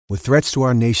With threats to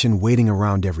our nation waiting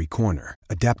around every corner,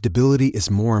 adaptability is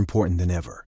more important than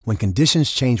ever. When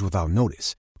conditions change without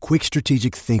notice, quick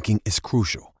strategic thinking is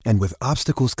crucial. And with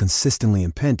obstacles consistently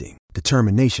impending,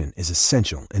 determination is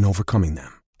essential in overcoming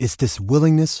them. It's this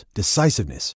willingness,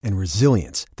 decisiveness, and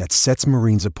resilience that sets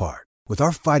Marines apart. With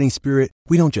our fighting spirit,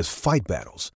 we don't just fight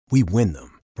battles, we win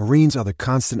them. Marines are the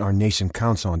constant our nation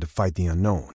counts on to fight the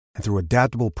unknown. And through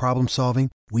adaptable problem solving,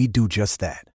 we do just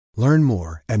that. Learn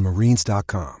more at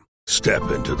marines.com. Step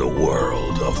into the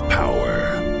world of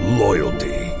power,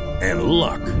 loyalty, and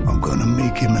luck. I'm gonna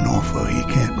make him an offer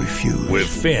he can't refuse. With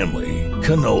family,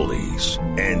 cannolis,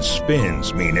 and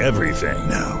spins mean everything.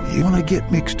 Now, you wanna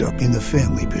get mixed up in the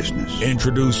family business.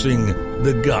 Introducing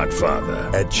The Godfather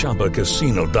at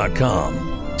ChumbaCasino.com.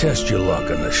 Test your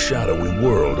luck in the shadowy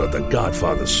world of The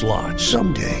Godfather slot.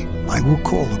 Someday, I will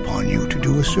call upon you to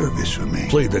do a service for me.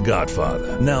 Play The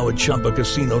Godfather, now at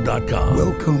ChumbaCasino.com.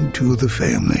 Welcome to the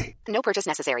family. No purchase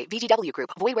necessary. VGW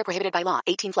Group. Void where prohibited by law.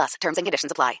 18 plus. Terms and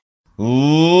conditions apply.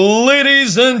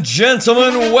 Ladies and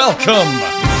gentlemen, welcome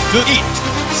to Eat,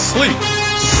 Sleep,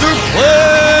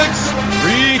 Suplex,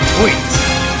 Retweet.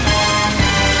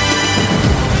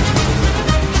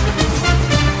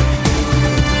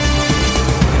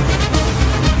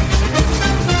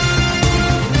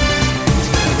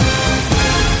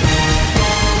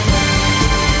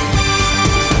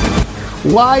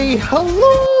 Why,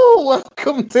 hello!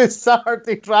 Welcome to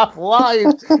Saturday Draft Live.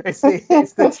 It's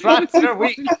the transfer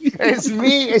week. It's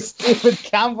me, it's David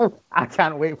Campbell. I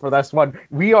can't wait for this one.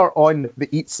 We are on the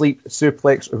Eat, Sleep,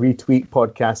 Suplex, Retweet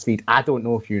podcast feed. I don't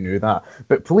know if you knew that,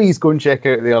 but please go and check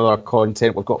out the other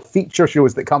content. We've got feature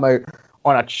shows that come out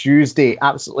on a Tuesday.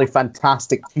 Absolutely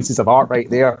fantastic pieces of art right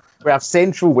there. We have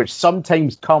Central, which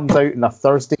sometimes comes out on a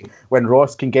Thursday when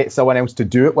Ross can get someone else to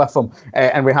do it with him.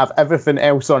 And we have everything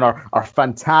else on our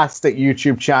fantastic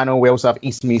YouTube channel. We also have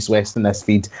East Meets West in this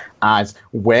feed as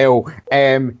well.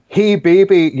 Hey,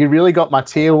 baby, you really got my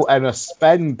tail in a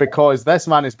spin because this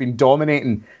man has been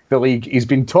dominating the league. He's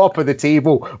been top of the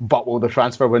table, but will the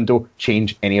transfer window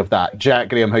change any of that? Jack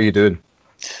Graham, how you doing?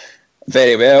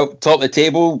 Very well. Top of the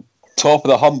table, top of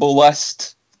the humble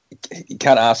list. You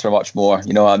can't ask for much more.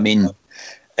 You know what I mean?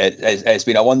 It's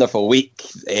been a wonderful week.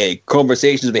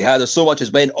 Conversations we had. There's so much has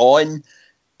been on.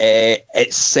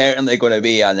 It's certainly going to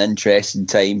be an interesting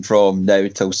time from now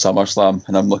till SummerSlam,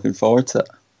 and I'm looking forward to it.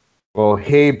 Well,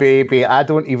 hey, baby, I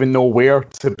don't even know where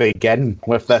to begin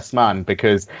with this man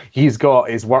because he's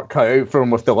got his work cut out for him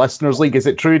with the Listeners League. Is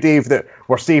it true, Dave, that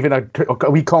we're saving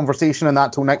a wee conversation on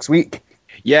that till next week?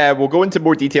 Yeah, we'll go into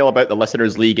more detail about the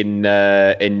Listeners League in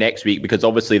next week because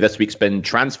obviously this week's been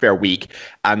transfer week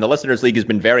and the Listeners League has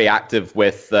been very active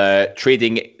with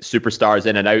trading superstars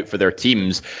in and out for their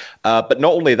teams. But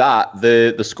not only that,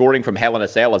 the scoring from Hell in a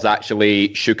Cell has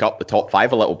actually shook up the top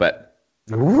 5 a little bit.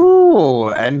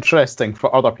 Ooh, interesting.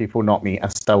 For other people, not me. I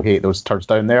still hate those turds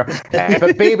down there.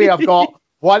 But baby, I've got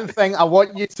one thing I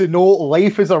want you to know.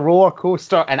 Life is a roller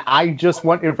coaster and I just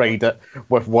want to ride it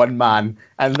with one man.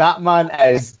 And that man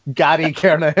is Gary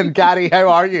Kernahan. Gary, how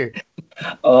are you?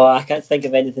 Oh, I can't think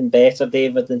of anything better,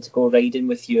 David, than to go riding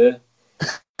with you.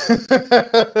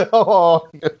 Oh,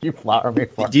 you flatter me.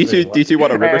 Do you two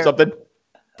want to rip or something?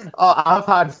 Oh, I've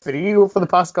had 3 over the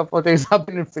past couple of days. I've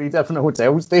been in 3 different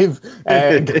hotels, Dave.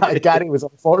 Gary was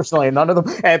unfortunately in none of them.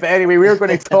 But anyway, we're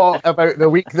going to talk about the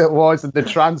week that was and the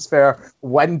transfer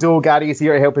window. Gary is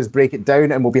here to help us break it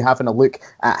down, and we'll be having a look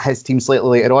at his team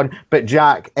slightly later on. But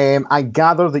Jack, I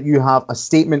gather that you have a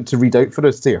statement to read out for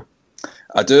us here.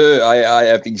 I do. I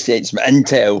have been sent some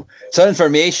intel, some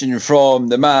information from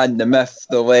the man, the myth,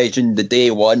 the legend, the day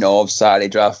one of Saturday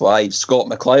Draft Live, Scott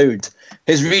McLeod.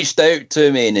 Has reached out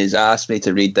to me and has asked me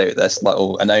to read out this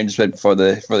little announcement for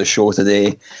the show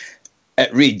today.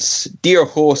 It reads, "Dear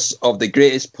hosts of the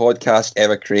greatest podcast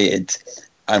ever created,"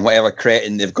 and whatever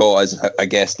cretin they've got as a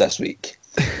guest this week.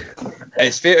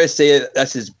 It's fair to say that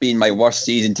this has been my worst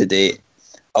season to date.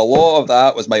 A lot of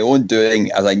that was my own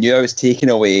doing, as I knew I was taken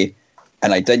away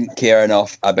and I didn't care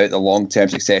enough about the long-term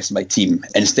success of my team,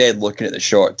 instead looking at the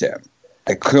short term.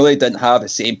 I clearly didn't have the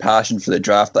same passion for the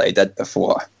draft that I did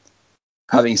before.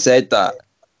 Having said that,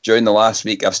 during the last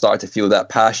week, I've started to feel that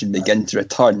passion begin to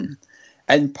return,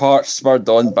 in part spurred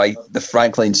on by the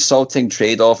frankly insulting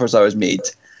trade offers I was made,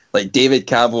 like David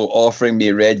Campbell offering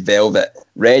me red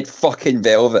fucking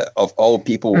velvet of all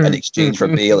people in exchange for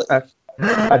Bailey.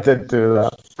 I did do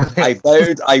that. I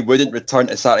vowed I wouldn't return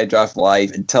to Saturday Draft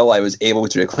Live until I was able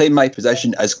to reclaim my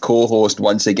position as co-host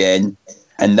once again,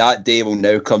 and that day will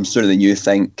now come sooner than you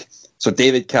think. So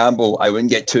David Campbell, I wouldn't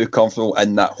get too comfortable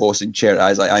in that hosting chair,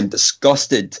 as I'm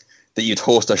disgusted that you'd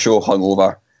host a show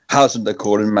hungover. Hazard the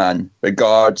Corin Man.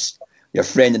 Regards, your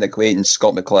friend and acquaintance,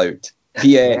 Scott McLeod.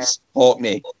 P.S.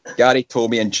 Hockney, Gary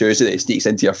told me on Tuesday that he sneaks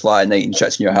into your flat at night and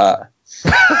shits in your hat.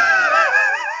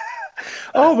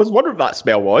 Oh, I was wondering what that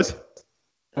smell was.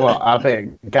 Well, I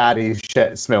think Gary's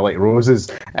shit smell like roses.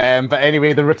 But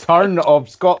anyway, the return of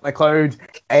Scott McLeod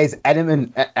is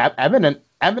imminent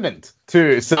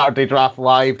to Saturday Draft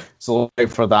Live. So look out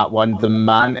for that one. The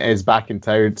man is back in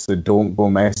town, so don't go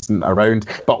messing around.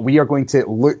 But we are going to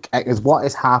look at what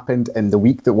has happened in the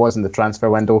week that was in the transfer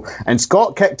window. And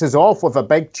Scott kicked us off with a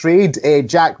big trade.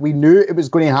 Jack, we knew it was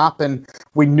going to happen.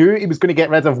 We knew he was going to get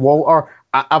rid of Walter.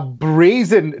 A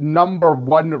brazen number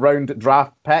 1 round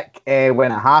draft pick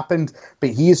when it happened,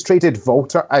 but he has traded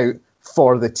Walter out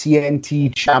for the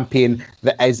TNT champion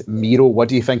that is Miro. What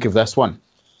do you think of this one?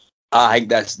 I think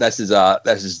this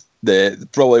is the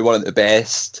probably one of the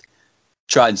best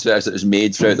transfers that was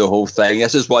made throughout the whole thing.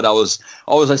 This is what I was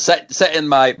sitting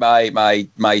my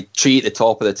tree at the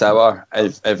top of the tower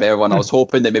of everyone. I was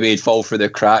hoping that maybe he'd fall through the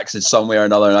cracks in some way or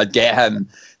another and I'd get him.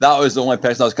 That was the only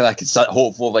person I was kind of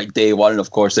hopeful like day one. And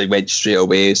of course, they went straight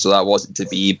away, so that wasn't to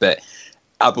be. But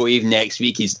I believe next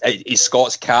week he's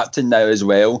Scott's captain now as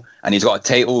well, and he's got a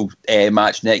title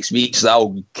match next week, so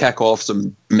that'll kick off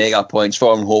some mega points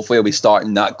for him. Hopefully, he'll be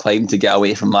starting that climb to get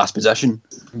away from last position.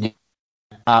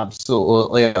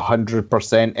 Absolutely,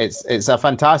 100%. It's a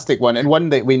fantastic one, and one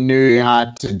that we knew he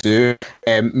had to do.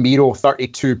 Miro,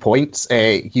 32 points.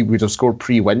 He would have scored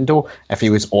pre-window if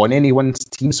he was on anyone's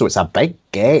team, so it's a big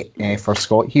get for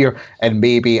Scott here. And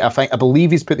maybe, I believe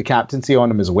he's put the captaincy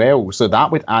on him as well, so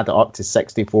that would add up to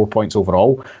 64 points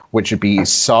overall, which would be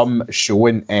some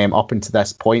showing up until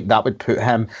this point. That would put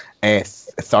him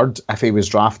third if he was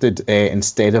drafted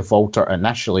instead of Walter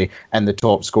initially in the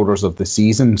top scorers of the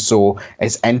season. So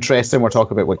it's interesting. We're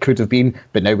talking about what could have been,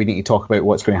 but now we need to talk about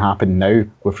what's going to happen now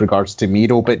with regards to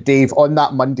Miro. But Dave, on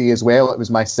that Monday as well, it was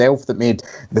myself that made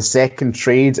the second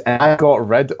trade, and I got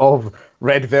rid of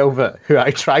Red Velvet, who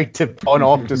I tried to pawn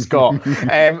off to Scott.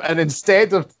 And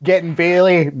instead of getting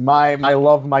Bailey, my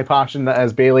love, my passion that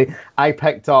is Bailey, I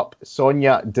picked up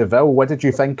Sonia Deville. What did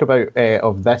you think about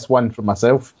of this one for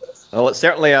myself? Well, it's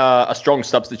certainly a strong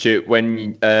substitute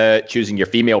when choosing your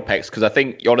female picks, because I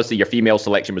think, honestly, your female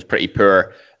selection was pretty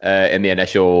poor in the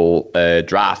initial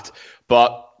draft.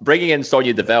 But bringing in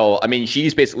Sonia Deville, I mean,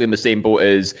 she's basically in the same boat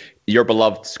as your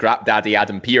beloved scrap daddy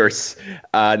Adam Pearce.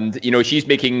 And, you know, she's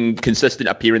making consistent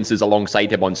appearances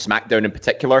alongside him on SmackDown in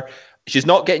particular. She's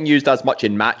not getting used as much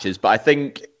in matches, but I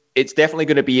think it's definitely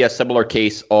going to be a similar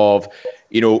case of,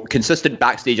 you know, consistent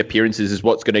backstage appearances is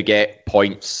what's going to get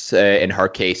points in her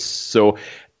case. So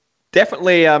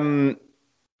definitely an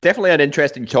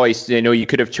interesting choice. You know, you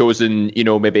could have chosen, you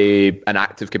know, maybe an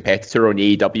active competitor on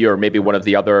AEW or maybe one of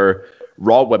the other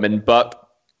Raw women. But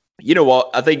you know what?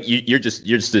 I think you're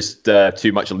just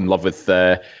too much in love with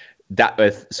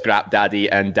with Scrap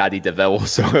Daddy and Daddy Deville.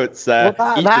 So it's each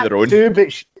to their own. Too,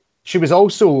 but she was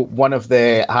also one of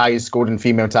the highest scoring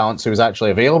female talents who was actually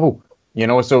available. You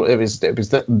know, so it was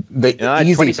the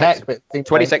easy 26, pick. But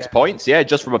 26 points, yeah,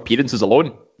 just from appearances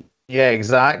alone. Yeah,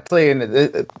 exactly. And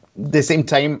at the same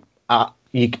time,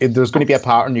 there's going to be a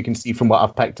pattern you can see from what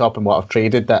I've picked up and what I've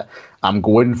traded, that I'm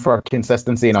going for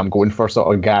consistency and I'm going for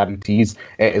sort of guarantees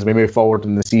as we move forward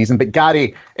in the season. But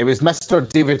Gary, it was Mr.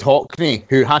 David Hockney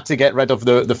who had to get rid of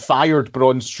the fired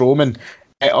Braun Strowman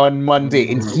on Monday,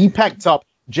 and he picked up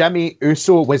Jimmy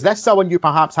Uso. Was this someone you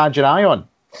perhaps had your eye on?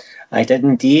 I did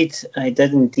indeed.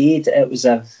 It was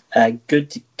a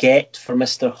good get for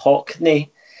Mr. Hockney.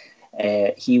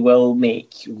 He will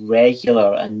make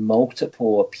regular and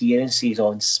multiple appearances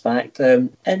on SmackDown.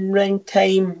 In-ring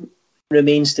time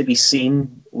remains to be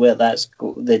seen where that's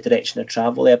the direction of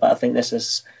travel there, but I think this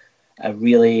is a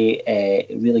really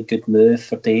good move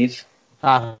for Dave.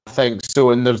 I think so,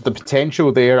 and there's the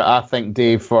potential there, I think,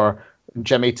 Dave, for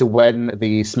Jimmy to win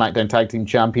the SmackDown Tag Team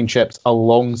Championships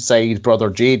alongside Brother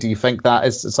Jay. Do you think that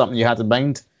is something you had in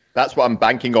mind? That's what I'm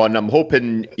banking on. I'm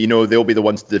hoping, you know, they'll be the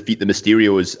ones to defeat the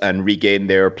Mysterios and regain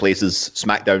their place as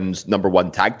SmackDown's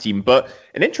 #1 tag team. But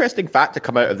an interesting fact to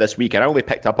come out of this week, and I only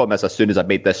picked up on this as soon as I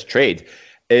made this trade,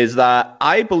 is that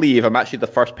I believe I'm actually the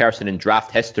first person in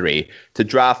draft history to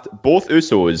draft both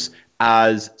Usos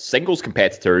as singles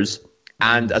competitors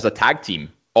and as a tag team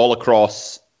all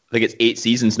across, I think it's 8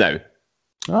 seasons now.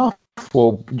 Oh,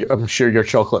 well, I'm sure your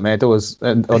chocolate medal is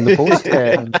on the post.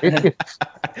 But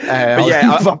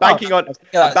yeah, I'm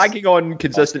banking on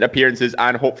consistent appearances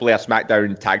and hopefully a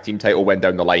SmackDown tag team title win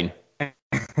down the line.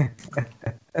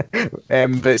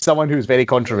 But someone who's very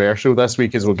controversial this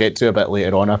week, as we'll get to a bit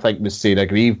later on, I think, was Sarah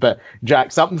Grieve. But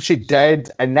Jack, something she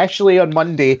did initially on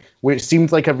Monday, which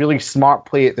seemed like a really smart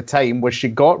play at the time, was she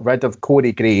got rid of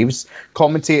Corey Graves,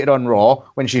 commentated on Raw.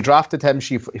 When she drafted him,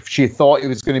 she thought it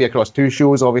was going to be across 2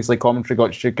 shows. Obviously, commentary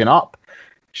got shaken up.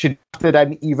 She drafted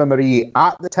in Eva Marie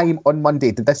at the time on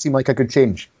Monday. Did this seem like a good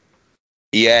change?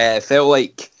 Yeah, I felt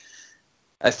like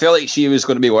she was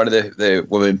going to be one of the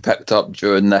women picked up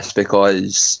during this,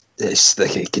 because it's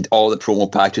like all the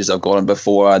promo packages I've gone on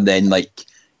before, and then like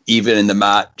even in the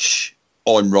match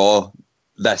on Raw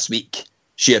this week,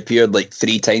 she appeared like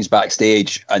 3 times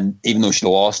backstage, and even though she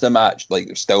lost the match,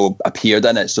 like still appeared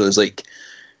in it. So it's like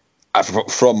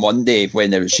from Monday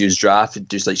when she was drafted,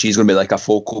 just like she's going to be like a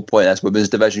focal point of this women's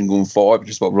division going forward, which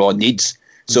is what Raw needs.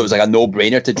 So it was like a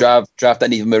no-brainer to draft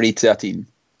in Eva Marie to a team.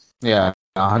 Yeah,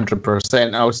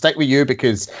 100%. I'll stick with you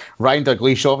because Ryan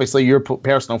Dalglish, obviously your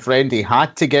personal friend, he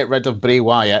had to get rid of Bray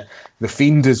Wyatt. The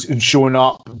Fiend has shown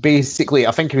up basically,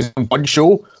 I think he was on one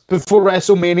show before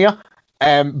WrestleMania,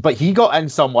 but he got in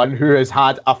someone who has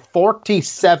had a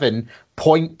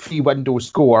 47.3 window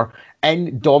score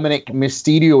in Dominic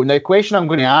Mysterio. Now, the question I'm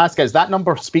going to ask is, that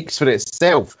number speaks for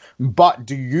itself, but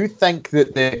do you think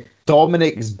that the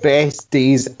Dominic's best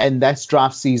days in this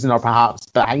draft season are perhaps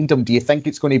behind him? Do you think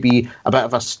it's going to be a bit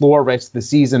of a slower rest of the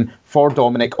season for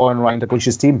Dominic on Ryan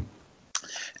Dalglish's team?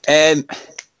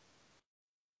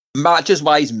 Matches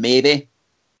wise, maybe,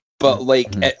 but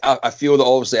like I feel that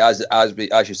obviously, as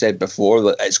you said before,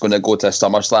 that it's going to go to a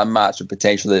SummerSlam match with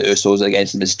potentially the Usos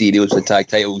against the Mysterios for the tag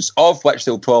titles, of which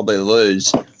they'll probably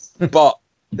lose. But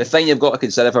the thing you've got to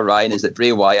consider for Ryan is that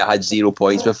Bray Wyatt had 0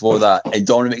 points before that, and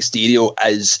Dominic Mysterio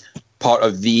is part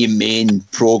of the main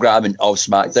programming of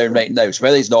SmackDown right now. So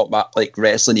whether he's not like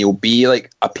wrestling, he'll be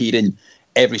like appearing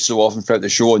every so often throughout the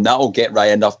show, and that'll get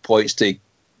Ryan enough points to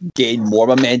gain more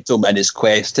momentum in his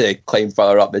quest to climb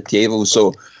further up the table.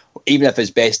 So even if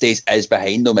his best days is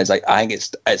behind him, it's like I think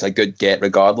it's a good get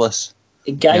regardless.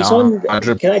 Guys,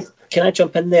 can I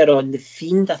jump in there on the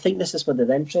Fiend? I think this is one of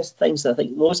the interesting things. I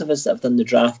think those of us that have done the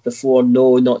draft before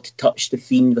know not to touch the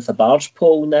Fiend with a barge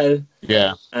pole now.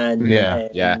 Yeah. And I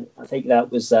think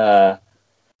that was a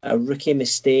rookie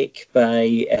mistake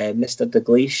by Mr.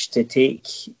 Dalglish to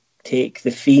take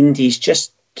the Fiend. He's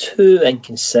just too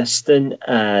inconsistent,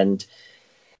 and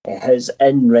his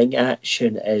in-ring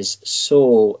action is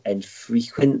so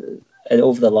infrequent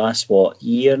over the last,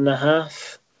 year and a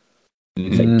half? I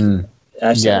think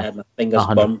I had my fingers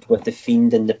burned with the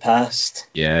Fiend in the past.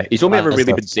 Yeah, he's only ever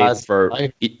really been saved for...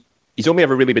 He's only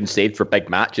ever really been saved for big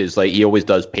matches. Like, he always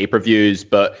does pay-per-views,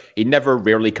 but he never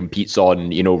rarely competes on,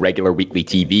 regular weekly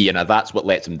TV, and that's what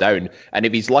lets him down. And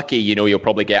if he's lucky, he'll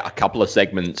probably get a couple of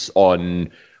segments on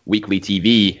weekly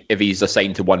TV if he's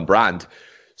assigned to one brand.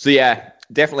 So yeah,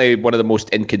 definitely one of the most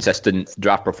inconsistent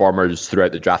draft performers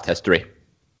throughout the draft history.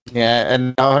 Yeah,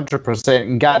 and 100%.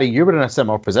 And Gary, you were in a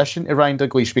similar position to Ryan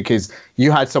Dalglish because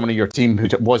you had someone in your team who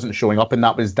wasn't showing up, and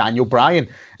that was Daniel Bryan.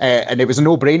 And it was a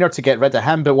no-brainer to get rid of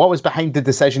him. But what was behind the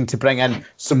decision to bring in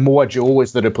Samoa Joe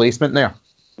as the replacement there?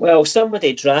 Well,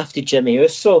 somebody drafted Jimmy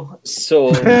Uso,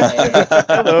 so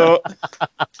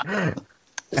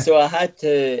so I had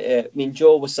to.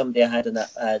 Joe was somebody I had an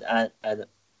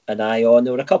eye on.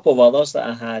 There were a couple of others that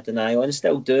I had an eye on,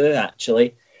 still do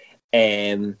actually.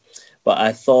 But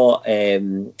I thought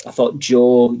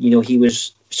Joe, he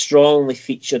was strongly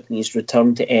featured in his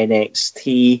return to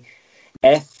NXT.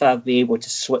 If I'd be able to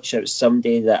switch out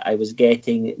somebody that I was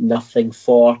getting nothing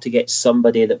for to get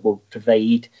somebody that will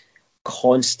provide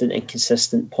constant and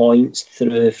consistent points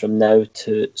through from now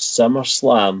to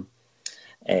SummerSlam,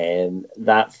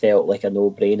 that felt like a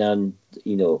no-brainer. And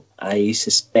I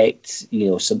suspect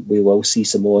we will see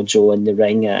Samoa Joe in the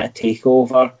ring at a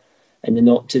takeover in the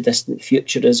not too distant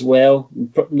future as well.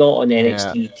 Not on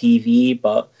NXT TV,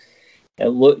 but it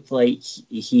looked like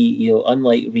he,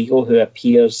 unlike Rigo, who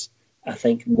appears, I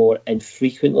think, more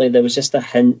infrequently, there was just a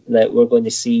hint that we're going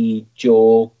to see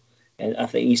Joe, and I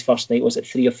think his first night was it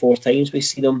 3 or 4 times we've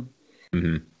seen him.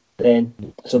 Then,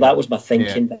 so that was my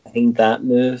thinking behind that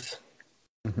move.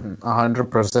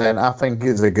 100%. I think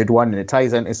it's a good one, and it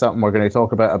ties into something we're going to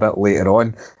talk about a bit later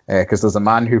on, because there's a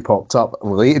man who popped up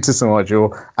related to Samoa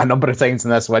Joe a number of times in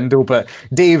this window. But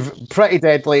Dave, Pretty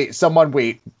Deadly, someone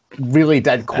we really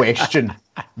did question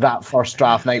that first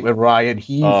draft night with Ryan.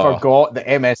 He forgot that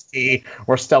MSK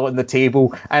were still at the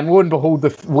table, and lo and behold,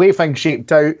 the way things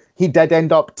shaped out, he did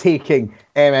end up taking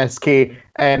MSK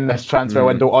in this transfer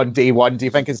window on day one. Do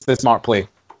you think it's the smart play?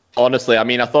 Honestly, I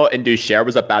mean, I thought Indus Sher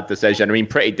was a bad decision. I mean,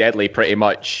 Pretty Deadly pretty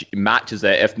much matches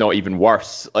it, if not even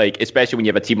worse. Like, especially when you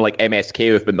have a team like MSK,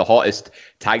 who've been the hottest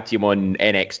tag team on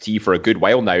NXT for a good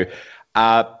while now.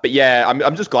 But yeah,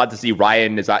 I'm just glad to see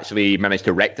Ryan has actually managed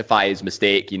to rectify his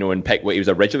mistake, and pick what he was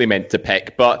originally meant to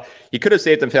pick. But he could have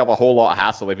saved himself a whole lot of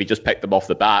hassle if he just picked them off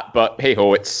the bat. But hey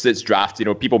ho, it's draft.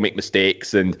 People make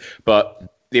mistakes, but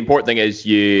the important thing is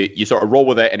you sort of roll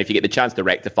with it, and if you get the chance to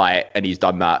rectify it, and he's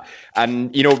done that.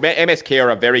 And MSK are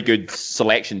a very good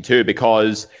selection too,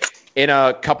 because in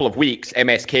a couple of weeks,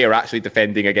 MSK are actually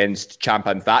defending against Ciampa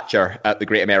and Thatcher at the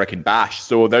Great American Bash.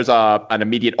 So there's an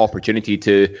immediate opportunity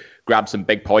to grab some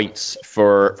big points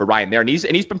for Ryan there. And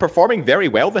he's been performing very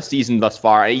well this season thus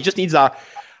far. And he just needs a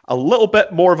little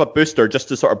bit more of a booster just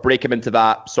to sort of break him into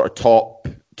that sort of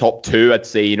top two, I'd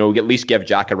say. At least give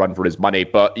Jack a run for his money.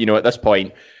 But, at this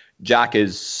point, Jack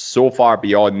is so far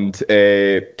beyond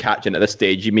catching at this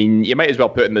stage. I mean, you might as well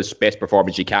put in the best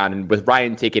performance you can. And with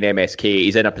Ryan taking MSK,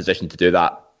 he's in a position to do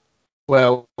that.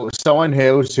 Well, someone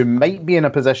else who might be in a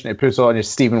position to put on is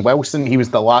Stephen Wilson. He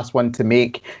was the last one to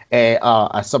make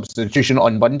a substitution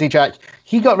on Monday, Jack.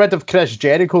 He got rid of Chris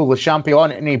Jericho, Le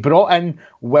Champion, and he brought in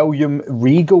William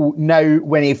Regal. Now,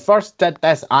 when he first did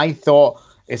this, I thought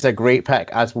it's a great pick,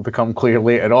 as will become clear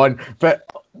later on. But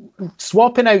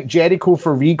swapping out Jericho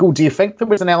for Regal, do you think there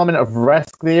was an element of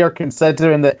risk there,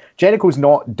 considering that Jericho's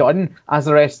not done as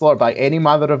a wrestler by any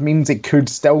manner of means? It could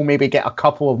still maybe get a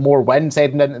couple of more wins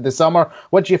heading into the summer.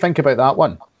 What do you think about that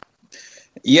one?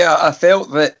 Yeah, I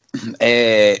felt that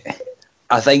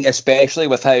I think especially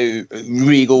with how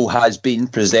Regal has been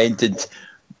presented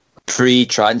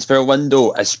pre-transfer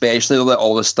window, especially with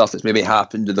all the stuff that's maybe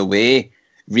happened to the way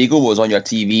Regal was on your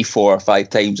TV 4 or 5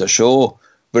 times a show,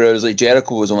 whereas like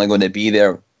Jericho was only going to be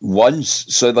there once.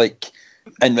 So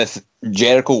and with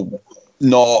Jericho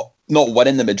not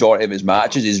winning the majority of his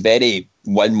matches, is very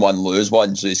win one, lose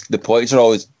one. So the points are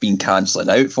always been cancelling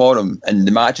out for him, and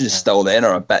the matches still then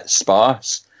are a bit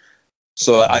sparse.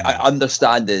 So I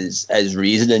understand his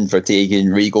reasoning for taking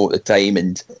Regal at the time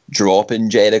and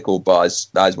dropping Jericho, but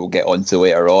as we'll get on to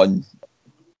later on.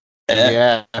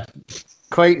 Yeah,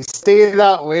 quite stay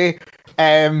that way.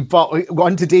 But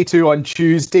on to day 2 on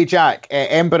Tuesday, Jack.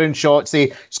 Ember and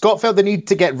Shotzi. Scott felt the need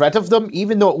to get rid of them,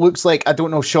 even though it looks like, I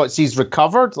don't know, Shotzi's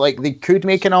recovered. Like, they could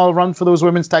make another run for those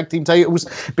women's tag team titles.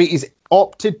 But he's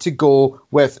opted to go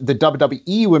with the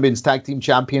WWE Women's Tag Team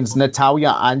Champions,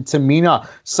 Natalya and Tamina.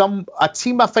 A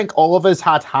team I think all of us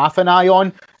had half an eye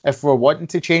on if we're wanting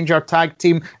to change our tag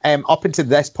team. Up until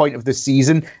this point of the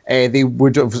season, they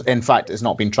would have, in fact, it's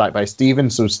not been tracked by Stephen,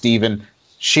 so Stephen,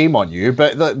 shame on you,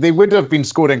 but they would have been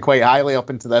scoring quite highly up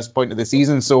until this point of the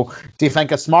season. So do you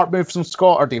think a smart move from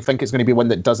Scott, or do you think it's going to be one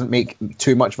that doesn't make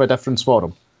too much of a difference for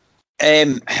him?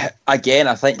 Again,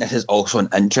 I think this is also an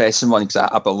interesting one, because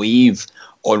I believe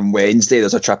on Wednesday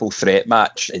there's a triple threat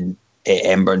match, and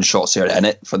Ember and Shotzi are in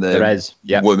it for the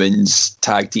women's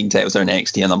tag team titles in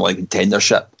NXT, and I'm like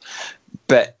contendership.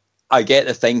 But I get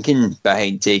the thinking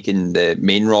behind taking the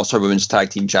main roster women's tag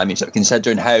team championship,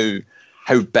 considering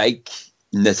how big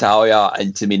Natalya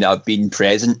and Tamina have been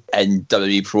present in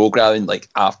WWE programming, like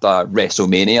after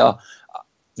WrestleMania.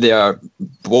 They are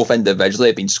both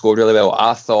individually been scored really well.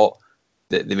 I thought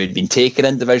that they would have been taken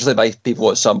individually by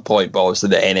people at some point, but obviously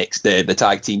the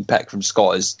tag team pick from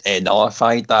Scott has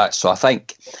nullified that. So I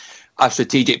think a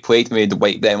strategic play to maybe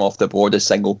wipe them off the board as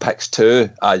single picks too,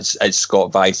 as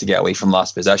Scott vies to get away from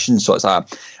last position. So it's a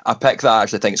pick that I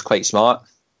actually think is quite smart.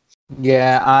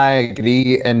 Yeah, I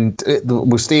agree, and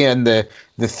we'll stay in the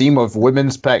theme of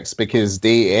women's picks, because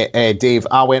Dave,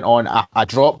 I went on, I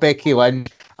dropped Becky Lynch,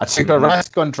 I took a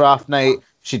risk on draft night,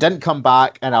 she didn't come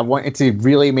back, and I wanted to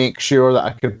really make sure that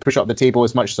I could push up the table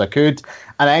as much as I could,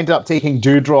 and I ended up taking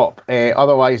Doudrop,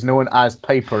 otherwise known as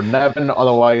Piper Niven,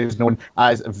 otherwise known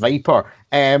as Viper.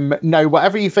 Now,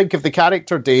 whatever you think of the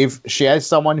character, Dave, she is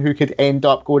someone who could end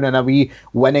up going on a wee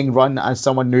winning run as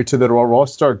someone new to the Raw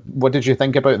roster. What did you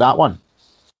think about that one?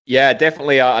 Yeah,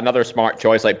 definitely another smart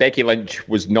choice. Like, Becky Lynch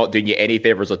was not doing you any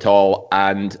favours at all.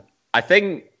 And I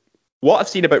think what I've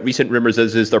seen about recent rumours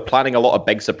is they're planning a lot of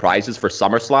big surprises for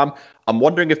SummerSlam. I'm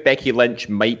wondering if Becky Lynch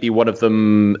might be one of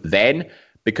them then,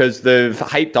 because they've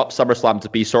hyped up SummerSlam to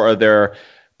be sort of their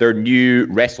new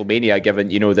WrestleMania, given,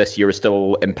 this year is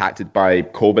still impacted by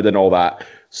COVID and all that.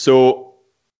 So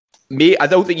I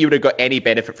don't think you would have got any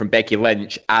benefit from Becky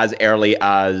Lynch as early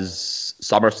as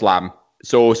SummerSlam.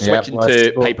 So switching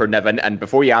to Piper Niven, and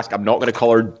before you ask, I'm not going to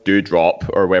call her Doudrop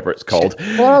or whatever it's called.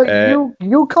 Well,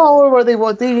 you call her what they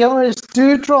want. It's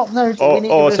Doudrop now.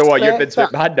 So what? You're Vince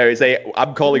McMahon now.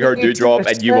 I'm calling her Doudrop,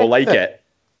 and you will like it.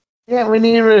 Yeah, we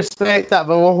need to respect that,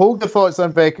 but we'll hold the thoughts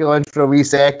on Becky Lynch for a wee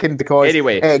second because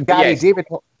anyway, Gary yes. David.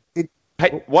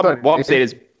 What I'm saying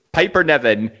is Piper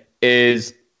Niven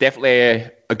is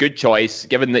definitely a good choice,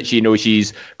 given that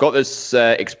she's got this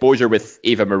exposure with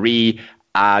Eva Marie,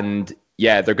 and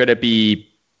yeah, they're going to.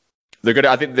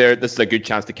 I think this is a good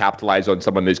chance to capitalize on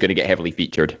someone who's going to get heavily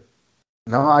featured.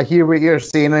 No, I hear what you're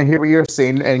saying.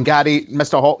 And Gary,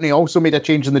 Mr. Hockney also made a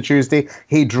change on the Tuesday.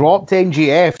 He dropped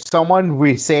MGF, someone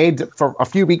we said for a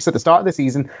few weeks at the start of the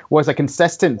season was a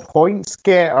consistent points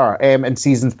getter in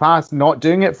seasons past, not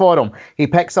doing it for him. He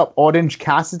picks up Orange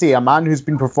Cassidy, a man who's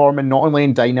been performing not only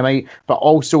in Dynamite, but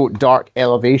also Dark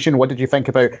Elevation. What did you think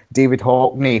about David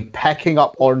Hockney picking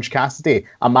up Orange Cassidy,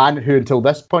 a man who until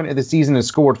this point of the season has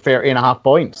scored 30.5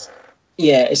 points?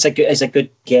 Yeah, it's a good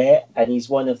get, and he's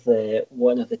one of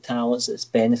the talents that's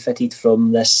benefited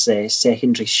from this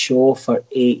secondary show for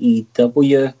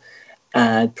AEW,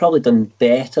 and probably done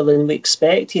better than we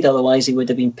expected. Otherwise, he would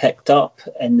have been picked up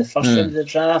in the first round of the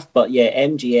draft. But yeah,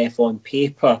 MGF on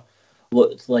paper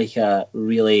looked like a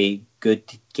really good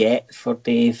get for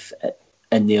Dave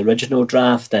in the original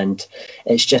draft, and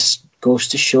it just goes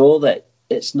to show that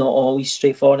it's not always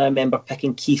straightforward. I remember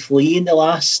picking Keith Lee in the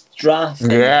last draft.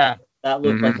 Yeah. That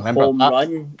looked like a home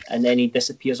run, and then he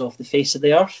disappears off the face of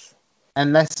the earth.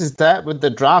 And this is that with the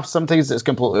draft. Sometimes it's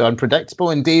completely unpredictable.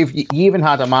 And Dave, you even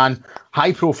had a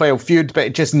high-profile feud, but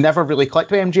it just never really clicked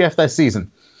with MGF this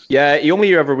season. Yeah, he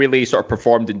only ever really sort of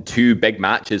performed in 2 big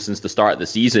matches since the start of the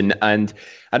season. And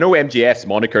I know MGF's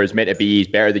moniker is meant to be he's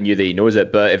better than you, that he knows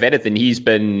it. But if anything, he's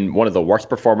been one of the worst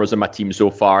performers on my team so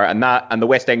far. And the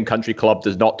West End Country Club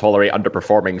does not tolerate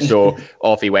underperforming. So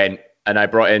off he went. And I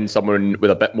brought in someone with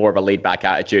a bit more of a laid-back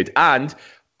attitude. And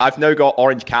I've now got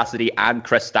Orange Cassidy and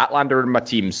Chris Statlander in my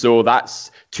team. So that's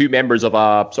 2 members of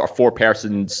a sort of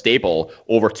 4-person stable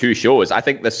over 2 shows. I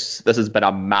think this has been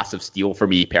a massive steal for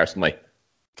me personally.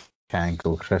 Can't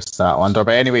go Chris Statlander.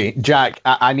 But anyway, Jack,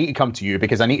 I need to come to you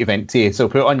because I need to vent to you. So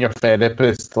put on your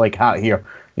therapist hat here.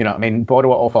 You know what I mean?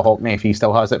 Borrow it off of Hockney if he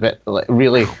still has it. But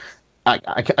really,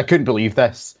 I couldn't believe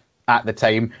this. At the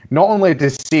time, not only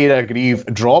did Sarah Grieve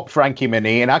drop Frankie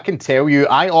Monet, and I can tell you,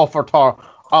 I offered her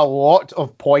a lot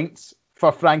of points for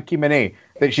Frankie Monet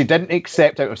that she didn't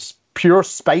accept out of pure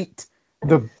spite.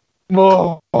 And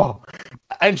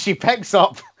she picks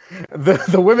up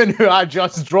the women who I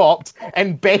just dropped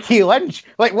and Becky Lynch.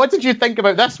 Like, what did you think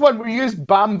about this one? Were you as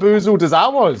bamboozled as I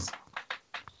was?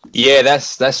 Yeah,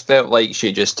 this felt like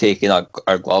she'd just taken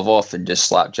her glove off and just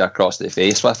slapped you across the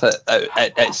face with it.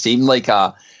 It seemed like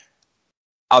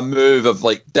a move of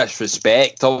like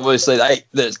disrespect. Obviously,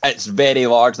 it's very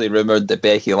largely rumoured that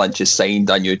Becky Lynch has signed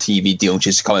a new TV deal and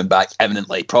she's coming back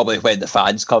imminently. Probably when the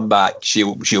fans come back,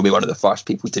 she'll be one of the first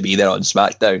people to be there on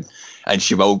SmackDown, and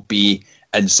she will be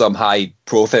in some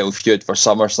high-profile feud for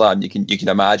SummerSlam. You can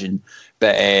imagine,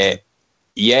 but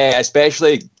yeah,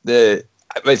 especially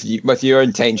with your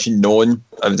intention known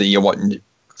of that you're wanting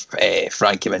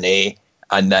Frankie Monet,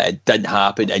 and that it didn't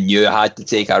happen, and you had to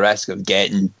take a risk of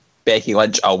getting Becky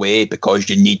Lynch away because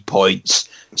you need points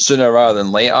sooner rather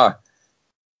than later.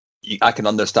 I can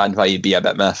understand why you'd be a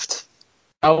bit miffed.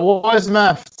 I was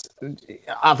miffed.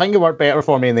 I think it worked better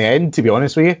for me in the end, to be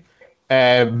honest with you.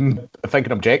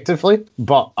 Thinking objectively,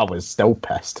 but I was still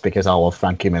pissed because I love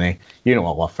Frankie Monet. You know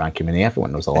I love Frankie Monet.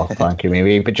 Everyone knows I love Frankie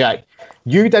Monet. But Jack,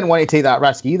 you didn't want to take that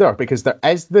risk either because there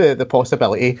is the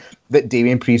possibility that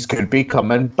Damian Priest could be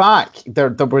coming back. There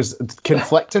was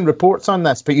conflicting reports on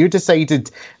this, but you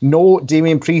decided, no,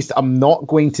 Damian Priest, I'm not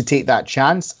going to take that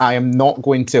chance. I am not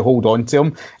going to hold on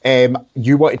to him.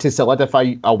 You wanted to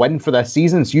solidify a win for this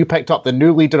season, so you picked up the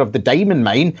new leader of the Diamond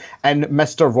Mine and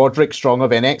Mr. Roderick Strong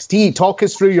of NXT. Talk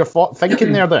us through your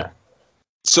thinking there.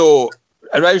 So,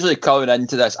 originally coming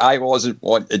into this, I wasn't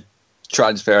wanting to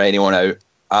transfer anyone out.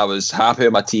 I was happy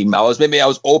with my team. I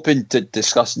was open to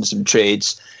discussing some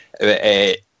trades.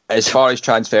 As far as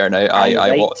transferring out,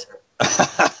 I was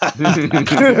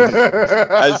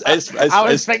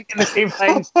thinking the same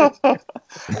thing.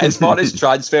 As far as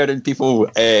transferring people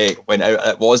went out,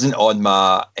 it wasn't on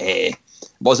my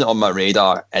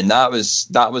radar, and that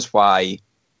was why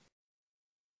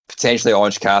potentially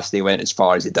Orange Cassidy went as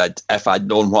far as he did. If I'd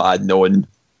known what I'd known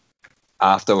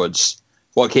afterwards.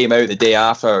 What came out the day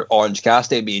after Orange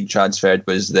Cassidy being transferred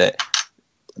was that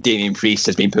Damian Priest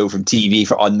has been pulled from TV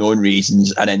for unknown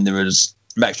reasons, and then there was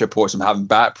mixed reports of him having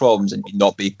back problems and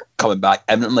not be coming back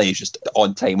imminently. He's just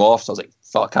on time off. So I was like,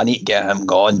 fuck, I need to get him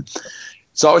gone.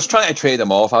 So I was trying to trade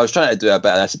him off. I was trying to do a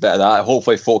bit of this, a bit of that.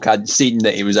 Hopefully folk hadn't seen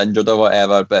that he was injured or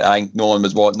whatever, but I think no one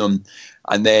was wanting him.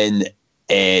 And then,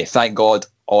 thank God,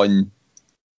 on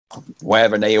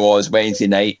whatever night it was, Wednesday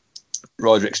night,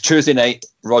 Roderick's Tuesday night,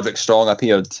 Roderick Strong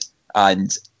appeared,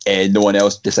 and no one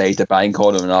else decided to bank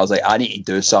on him. And I was like, I need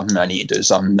to do something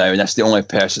now. And that's the only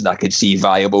person I could see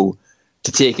viable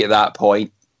to take at that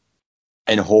point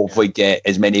and hopefully get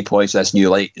as many points as new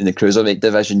light in the Cruiserweight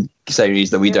division. Considering he's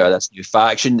the leader of this new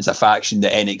faction. It's a faction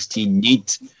that NXT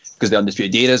need because the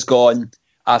Undisputed Era's gone.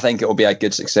 I think it will be a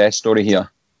good success story here.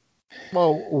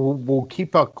 Well, we'll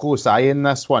keep a close eye in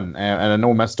this one, and I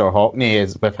know Mr. Hockney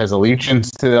is, with his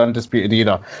allegiance to the Undisputed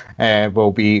Era,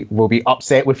 will be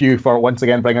upset with you for once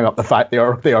again bringing up the fact they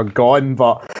are gone.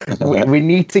 But we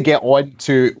need to get on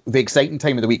to the exciting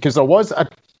time of the week, because there was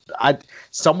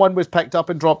someone was picked up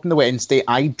and dropped on the Wednesday.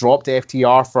 I dropped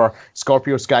FTR for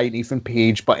Scorpio Sky and Ethan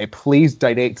Page, but it plays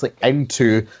directly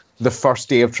into the first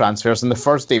day of transfers, and the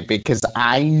first day because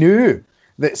I knew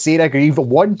that Sarah Grieve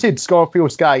wanted Scorpio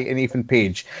Sky and Ethan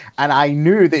Page, and I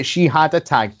knew that she had a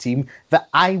tag team that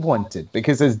I wanted,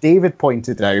 because as David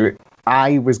pointed out,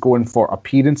 I was going for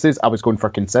appearances, I was going for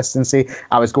consistency,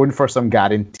 I was going for some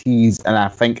guarantees, and I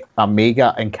think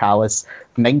Omega and Callis,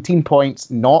 19 points,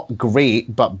 not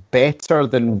great, but better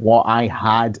than what I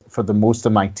had for the most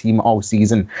of my team all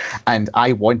season, and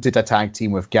I wanted a tag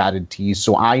team with guarantees,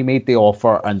 so I made the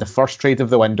offer, and the first trade of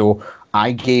the window,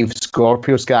 I gave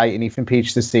Scorpio Sky and Ethan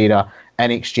Page to Sarah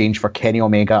in exchange for Kenny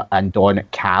Omega and Don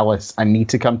Callis. I need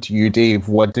to come to you, Dave.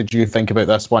 What did you think about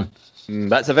this one?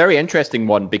 That's a very interesting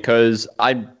one, because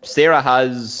Sarah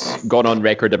has gone on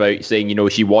record about saying,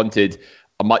 she wanted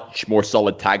a much more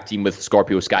solid tag team with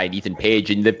Scorpio Sky and Ethan Page,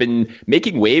 and they've been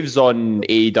making waves on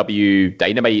AEW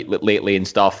Dynamite lately and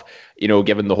stuff,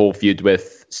 given the whole feud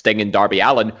with Sting and Darby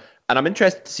Allin. And I'm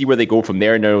interested to see where they go from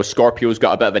there. Now, Scorpio's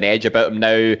got a bit of an edge about him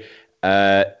now.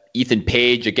 Ethan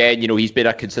Page, again, he's been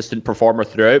a consistent performer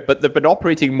throughout, but they've been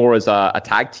operating more as a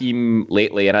tag team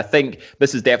lately, and I think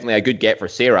this is definitely a good get for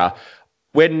Sarah.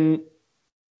 When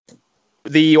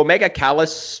the Omega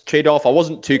Callis trade-off, I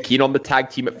wasn't too keen on the tag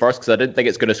team at first because I didn't think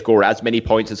it's going to score as many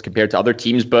points as compared to other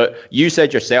teams, but you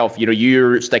said yourself,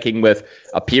 you're sticking with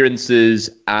appearances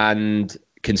and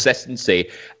consistency,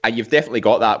 and you've definitely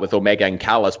got that with Omega and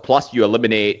Callis, plus you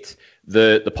eliminate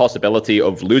the possibility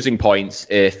of losing points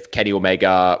if Kenny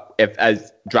Omega, if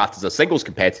as drafted as a singles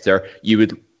competitor, you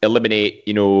would eliminate,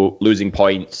 losing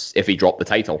points if he dropped the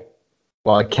title.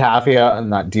 Well, a caveat in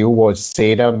that deal was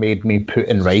Sarah made me put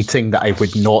in writing that I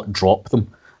would not drop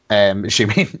them. She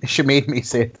made me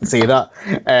say that.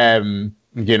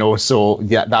 So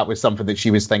yeah, that was something that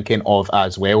she was thinking of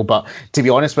as well. But to be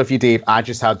honest with you, Dave, I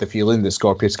just had the feeling that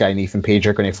Scorpio Sky and Ethan Page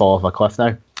are going to fall off a cliff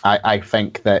now. I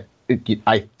think that.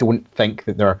 I don't think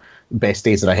that their best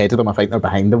days are ahead of them. I think they're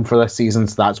behind them for this season.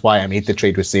 So that's why I made the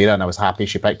trade with Sarah, and I was happy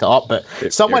she picked it up. But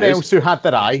someone else who had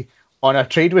their eye on a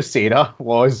trade with Sarah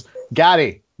was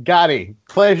Gary. Gary,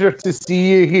 pleasure to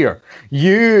see you here.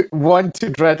 You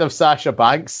wanted rid of Sasha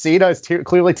Banks. Sarah is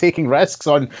clearly taking risks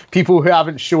on people who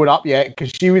haven't shown up yet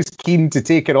because she was keen to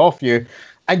take it off you.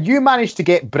 And you managed to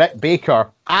get Britt Baker,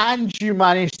 and you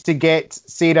managed to get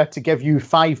Sarah to give you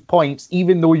 5 points,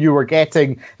 even though you were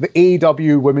getting the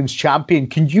AEW Women's Champion.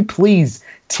 Can you please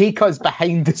take us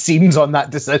behind the scenes on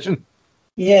that decision?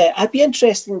 Yeah, I'd be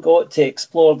interested to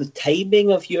explore the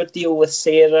timing of your deal with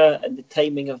Sarah and the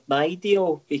timing of my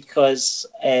deal, because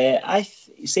Sarah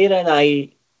and I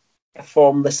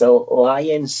formed this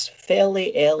alliance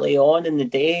fairly early on in the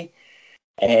day.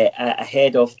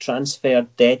 Ahead of transfer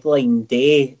deadline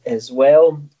day as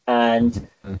well, and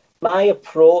my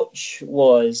approach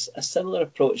was a similar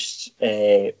approach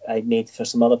I made for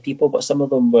some other people, but some of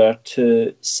them were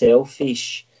too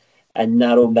selfish and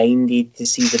narrow-minded to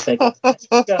see the bigger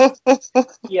picture.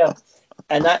 Yeah,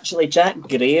 and actually Jack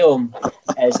Graham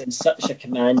is in such a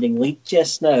commanding lead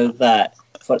just now that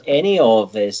for any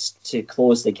of us to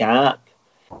close the gap,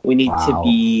 we need to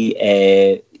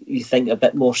be you think a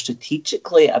bit more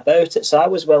strategically about it. So I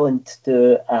was willing to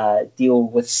do a deal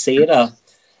with Sarah.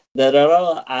 There are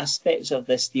other aspects of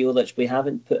this deal that we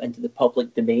haven't put into the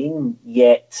public domain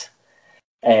yet,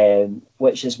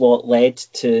 which is what led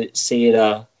to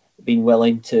Sarah being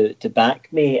willing to back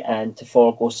me and to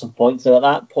forego some points. And at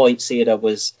that point, Sarah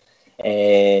was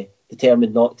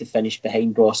determined not to finish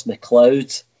behind Ross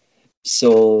McLeod.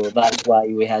 So that's why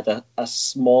we had a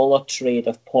smaller trade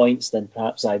of points than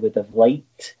perhaps I would have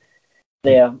liked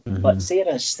there. Mm-hmm. But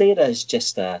Sarah is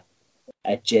just a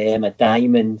gem, a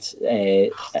diamond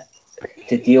to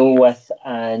deal with,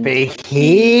 and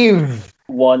behave.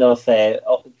 One of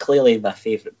clearly my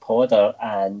favourite podder,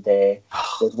 and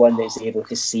was one that's able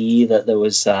to see that there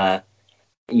was a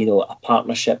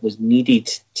partnership was needed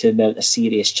to mount a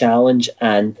serious challenge.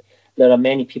 And there are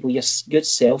many people. Your good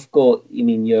self got. I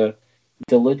mean, your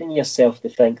deluding yourself to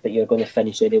think that you're going to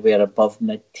finish anywhere above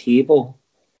mid-table.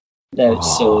 Now,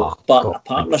 a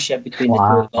partnership between the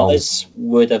two of us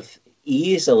would have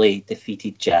easily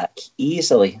defeated Jack.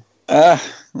 Easily. Do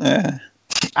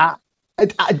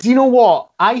you know what?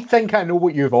 I think I know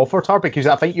what you've offered her, because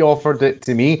I think you offered it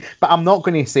to me, but I'm not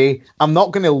going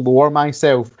to lower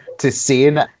myself to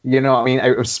saying it, you know what I mean,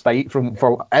 out of spite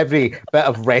for every bit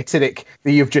of rhetoric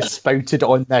that you've just spouted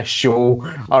on this show,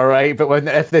 all right? But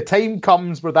if the time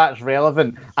comes where that's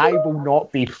relevant, I will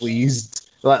not be pleased.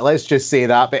 Let's just say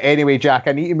that. But anyway, Jack,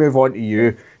 I need to move on to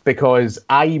you, because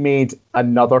I made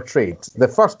another trade. The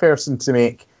first person to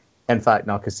make, in fact,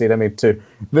 no, because Sarah made two.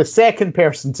 The second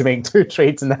person to make two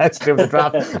trades in the history of the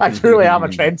draft. I truly am a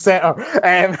trendsetter.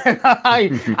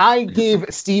 I gave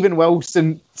Stephen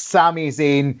Wilson Sami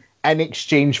Zayn in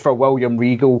exchange for William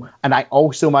Regal, and I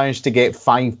also managed to get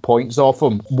 5 points off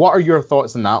him. What are your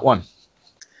thoughts on that one?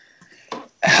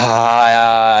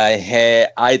 I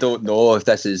don't know if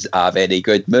this is a very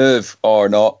good move or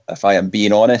not, if I am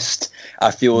being honest. I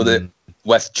feel that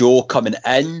with Joe coming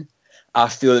in, I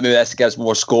feel that maybe this gives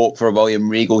more scope for William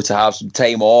Regal to have some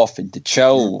time off and to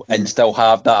chill and still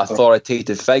have that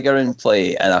authoritative figure in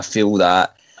play. And I feel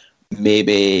that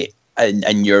maybe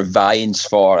in your vyings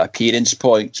for appearance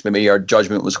points, maybe your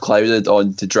judgment was clouded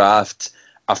on to draft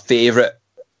a favourite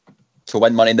to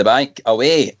win Money in the Bank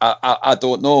away. I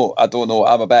don't know.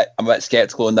 I'm a bit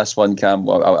sceptical on this one, Cam.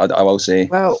 I will say.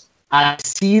 Well, I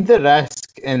see the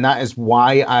risk, and that is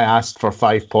why I asked for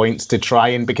 5 points to try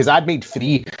and, because I'd made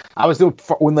three. I was the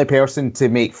only person to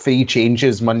make 3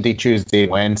 changes Monday, Tuesday,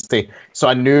 and Wednesday. So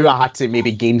I knew I had to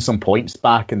maybe gain some points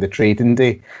back in the trading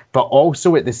day. But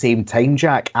also at the same time,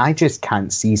 Jack, I just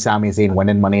can't see Sami Zayn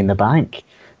winning Money in the Bank,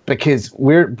 because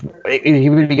he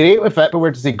would be great with it, but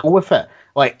where does he go with it?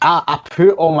 Like, I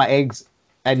put all my eggs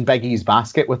in Big E's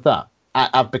basket with that.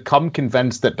 I've become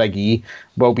convinced that Big E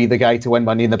will be the guy to win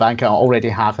Money in the Bank. I already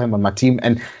have him on my team.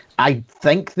 And I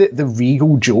think that the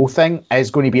Regal Joe thing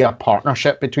is going to be a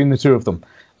partnership between the two of them.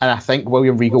 And I think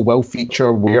William Regal will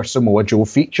feature where Samoa Joe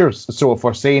features. So if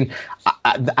we're saying,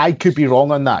 I could be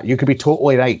wrong on that. You could be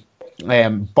totally right.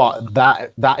 But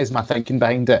that is my thinking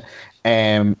behind it.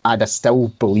 And I still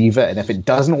believe it. And if it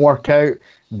doesn't work out,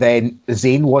 then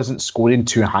Zayn wasn't scoring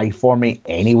too high for me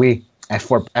anyway,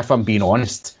 if I'm being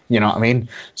honest. You know what I mean?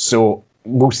 So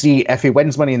we'll see. If he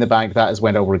wins Money in the Bank, that is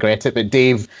when I'll regret it. But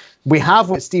Dave, we have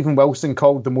what Stephen Wilson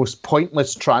called the most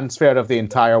pointless transfer of the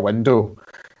entire window.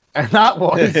 And that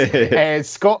was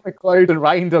Scott McLeod and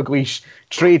Ryan Dalglish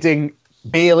trading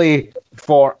Bayley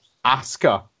for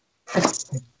Asuka.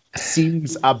 This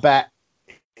seems a bit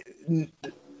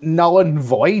null and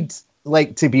void.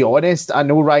 Like, to be honest, I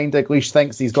know Ryan Dalglish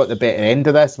thinks he's got the better end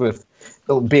of this with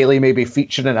Bayley maybe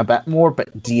featuring a bit more,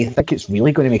 but do you think it's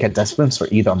really going to make a difference for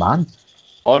either man?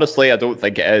 Honestly, I don't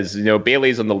think it is. You know,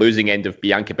 Bayley's on the losing end of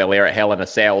Bianca Belair at Hell in a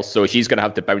Cell, so she's going to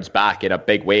have to bounce back in a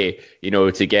big way, you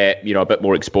know, to get, you know, a bit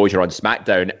more exposure on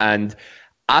SmackDown. And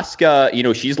Asuka, you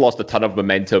know, she's lost a ton of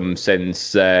momentum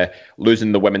since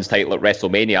losing the women's title at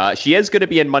WrestleMania. She is going to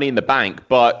be in Money in the Bank,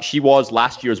 but she was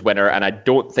last year's winner, and I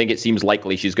don't think it seems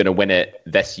likely she's going to win it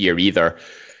this year either.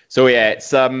 So yeah,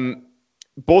 it's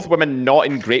both women not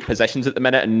in great positions at the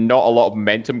minute and not a lot of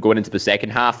momentum going into the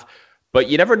second half. But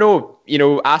you never know. You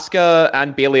know, Asuka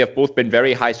and Bayley have both been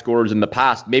very high scorers in the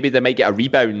past. Maybe they might get a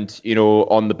rebound, you know,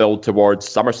 on the build towards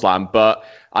SummerSlam. But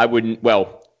I wouldn't,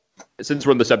 well, since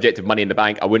we're on the subject of Money in the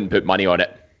Bank, I wouldn't put money on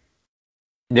it.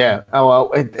 Yeah. Oh,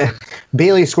 well,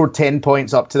 Bayley scored 10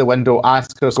 points up to the window.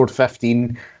 Asuka scored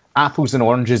 15. Apples and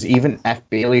oranges, even if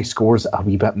Bayley scores a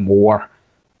wee bit more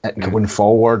going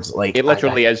forwards. Like, it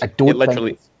literally is.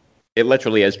 It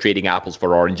literally is trading apples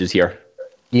for oranges here.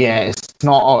 Yeah, it's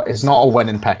not a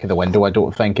winning pick of the window, I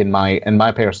don't think, in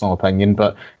my personal opinion,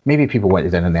 but maybe people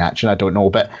wanted in the action, I don't know.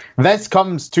 But this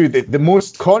comes to the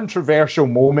most controversial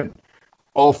moment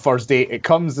of Thursday. It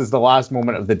comes as the last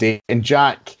moment of the day, and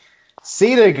Jack,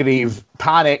 Sarah Grieve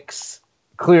panics,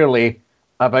 clearly,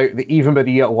 about the Eva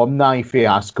Marie alumni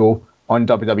fiasco on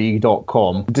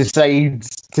WWE.com,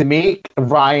 decides to make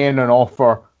Ryan an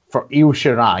offer for Io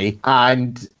Shirai,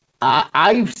 and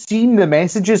I've seen the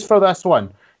messages for this one.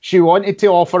 She wanted to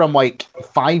offer him like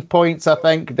 5 points, I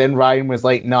think. Then Ryan was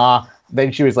like, nah.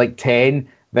 Then she was like 10.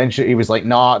 Then he was like,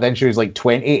 nah. Then she was like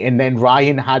 20. And then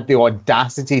Ryan had the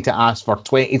audacity to ask for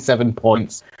 27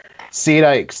 points.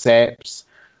 Sarah accepts.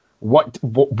 What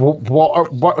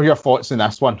are your thoughts on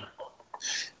this one?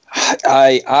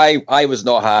 I was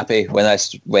not happy when I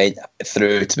went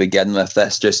through to begin with.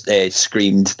 This just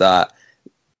screamed that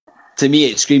to me,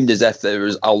 it screamed as if there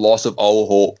was a loss of all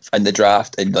hope in the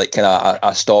draft, and like kind of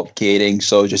I stopped caring.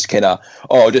 So just kind of,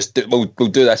 we'll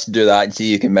do this and do that and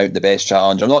see who can mount the best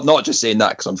challenge. I'm not just saying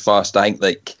that because I'm fast. I think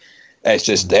like it's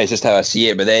just how I see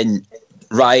it. But then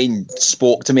Ryan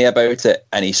spoke to me about it,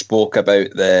 and he spoke about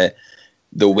the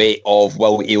weight of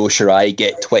will Io Shirai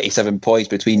get 27 points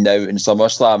between now and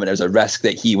SummerSlam, and there's a risk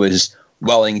that he was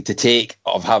willing to take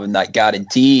of having that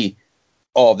guarantee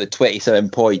of the 27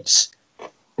 points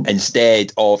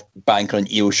instead of banking on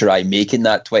Io Shirai making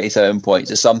that 27 points.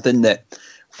 It's something that,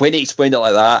 when he explained it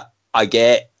like that, I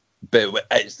get, but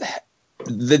it's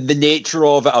the nature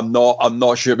of it. I'm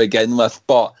not sure to begin with,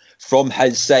 but from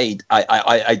his side,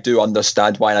 I do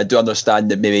understand why, and I do understand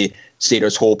that maybe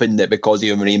Sarah's hoping that because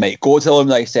Eva Marie might go to the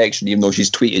alumni section, even though she's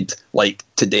tweeted like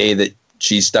today that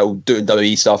she's still doing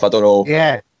WWE stuff. I don't know.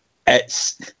 Yeah,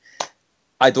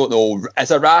 I don't know.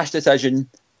 It's a rash decision.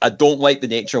 I don't like the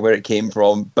nature of where it came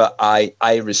from, but I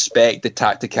respect the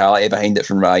tacticality behind it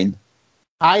from Ryan.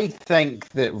 I think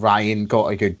that Ryan got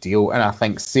a good deal, and I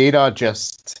think Sarah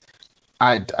just...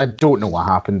 I don't know what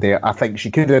happened there. I think she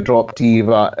could have dropped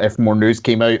Eva if more news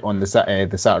came out on the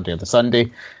Saturday or the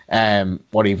Sunday,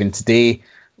 or even today.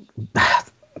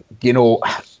 You know,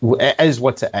 it is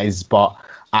what it is, but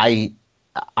I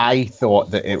thought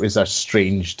that it was a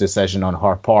strange decision on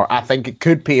her part. I think it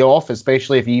could pay off,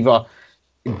 especially if Eva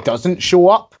doesn't show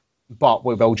up, but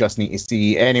we will just need to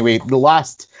see. Anyway, the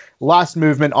last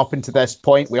movement up until this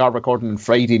point, we are recording on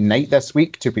Friday night this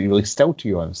week to be released still to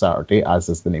you on Saturday, as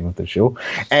is the name of the show.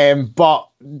 But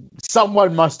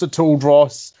someone must have told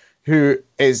Ross, who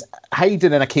is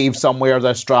hiding in a cave somewhere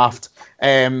this draft,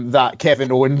 that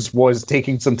Kevin Owens was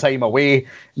taking some time away.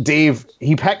 Dave,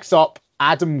 he picks up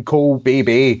Adam Cole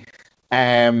Baby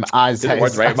as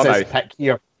his pick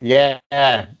here. Yeah.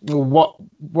 What?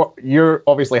 You're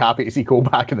obviously happy to see Cole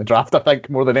back in the draft, I think,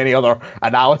 more than any other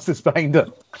analysis behind it.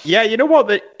 Yeah, you know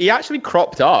what? He actually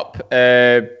cropped up,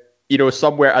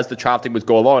 somewhere as the drafting was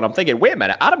going on. I'm thinking, wait a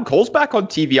minute, Adam Cole's back on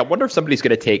TV. I wonder if somebody's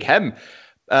going to take him.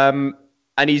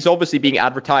 And he's obviously being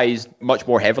advertised much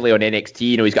more heavily on NXT.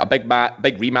 You know, he's got a big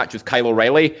rematch with Kyle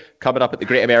O'Reilly coming up at the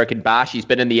Great American Bash. He's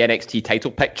been in the NXT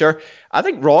title picture. I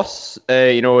think Ross,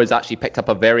 has actually picked up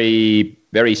a very,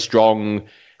 very strong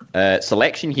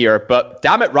selection here. But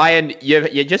damn it, Ryan,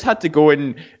 you just had to go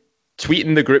and tweet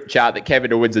in the group chat that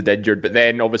Kevin Owens had injured, but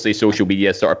then obviously social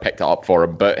media sort of picked it up for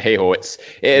him. But hey ho, it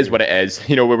is what it is.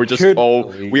 You know,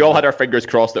 we all had our fingers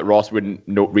crossed that Ross wouldn't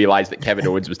realize that Kevin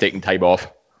Owens was taking time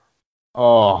off.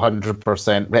 Oh,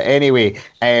 100%. But anyway,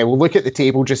 we'll look at the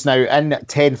table just now. In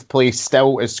 10th place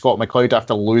still is Scott McLeod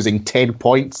after losing 10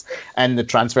 points in the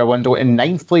transfer window. In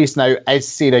 9th place now is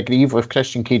Sarah Grieve with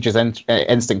Christian Cage's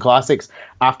Instant Classics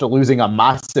after losing a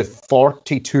massive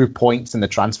 42 points in the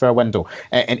transfer window.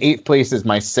 In 8th place is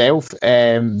myself,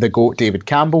 the GOAT David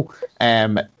Campbell,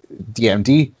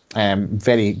 DMD.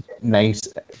 Very nice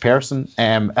person.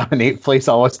 In 8th place,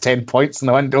 I lost 10 points in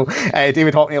the window.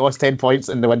 David Hockney lost 10 points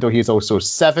in the window. He's also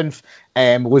 7th,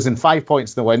 losing 5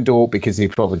 points in the window because he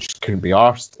probably just couldn't be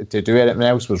arsed to do anything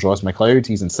else. Was Ross McLeod.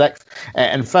 He's in 6th.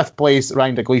 In 5th place,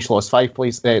 Ryan Dalglish lost 5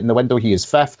 points in the window. He is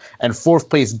 5th. In 4th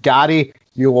place, Gary,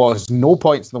 you lost no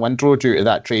points in the window due to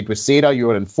that trade with Sarah. You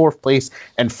were in 4th place.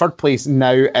 In 3rd place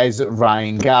now is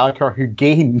Ryan Gallagher, who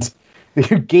gained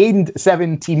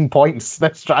 17 points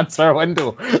this transfer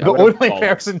window. The only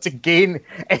person to gain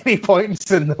any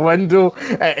points in the window.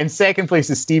 In 2nd place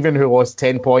is Stephen, who lost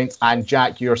 10 points. And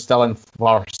Jack, you're still in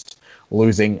 1st,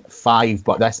 losing 5.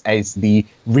 But this is the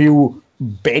real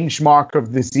benchmark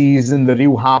of the season, the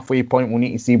real halfway point. We'll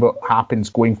need to see what happens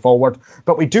going forward.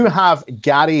 But we do have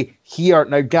Gary here.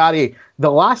 Now, Gary,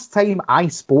 the last time I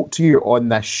spoke to you on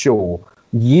this show,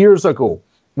 years ago,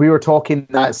 we were talking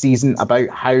that season about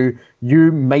how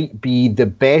you might be the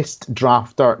best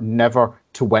drafter never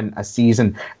to win a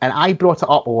season. And I brought it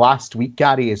up last week,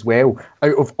 Gary, as well.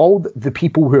 Out of all the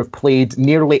people who have played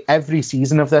nearly every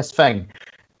season of this thing,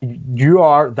 you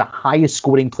are the highest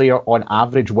scoring player on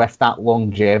average with that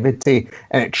longevity.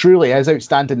 And it truly is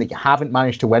outstanding that you haven't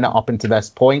managed to win it up until this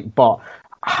point. But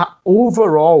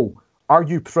overall, are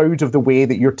you proud of the way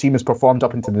that your team has performed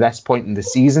up until this point in the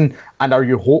season? And are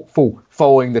you hopeful,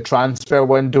 following the transfer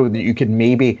window, that you can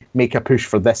maybe make a push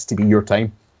for this to be your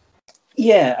time?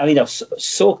 Yeah, I mean, I was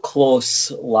so close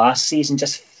last season,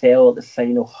 just fell at the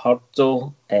final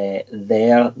hurdle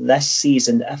there. This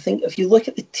season, I think if you look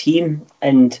at the team,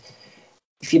 and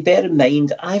if you bear in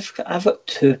mind, I've got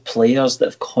 2 players that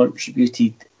have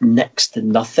contributed next to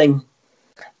nothing.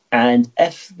 And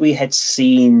if we had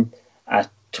seen a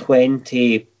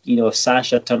 20, if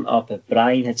Sasha turned up, if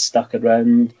Brian had stuck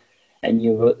around, and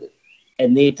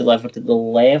and they delivered at the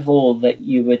level that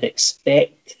you would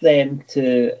expect them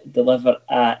to deliver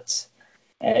at,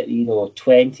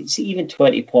 20, even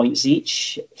 20 points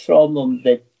each from them,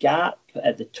 the gap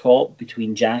at the top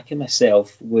between Jack and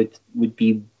myself would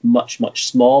be much, much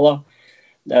smaller.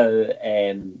 Now,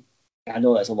 I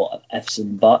know there's a lot of ifs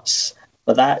and buts,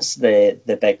 but that's the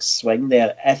big swing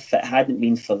there. If it hadn't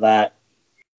been for that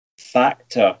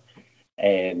factor,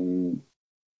 then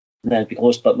it'd be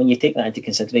close. But when you take that into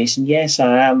consideration, yes,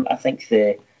 I think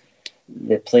the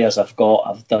players I've got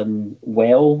have done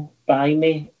well by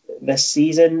me this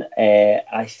season.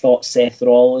 I thought Seth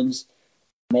Rollins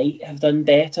might have done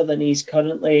better than he's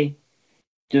currently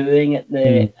doing at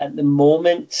the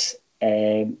moment.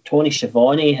 Tony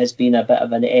Schiavone has been a bit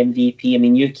of an MVP. I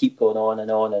mean, you keep going on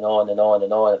and on and on and on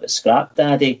and on about Scrap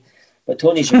Daddy, but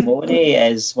Tony Schiavone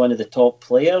is one of the top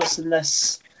players in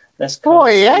this. Oh,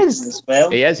 he is as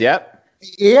well. He is, yeah.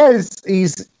 He is.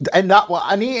 He's and that. Well,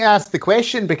 I need to ask the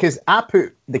question because I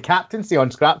put the captaincy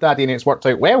on Scrap Daddy and it's worked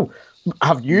out well.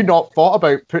 Have you not thought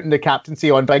about putting the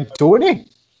captaincy on Big Tony?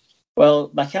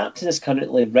 Well, my captain is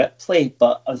currently Ripley,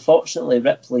 but unfortunately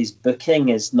Ripley's booking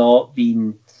has not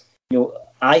been.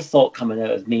 I thought coming out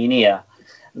of Mania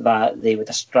that they would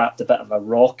have strapped a bit of a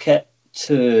rocket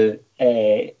to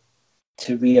Rhea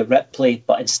Ripley,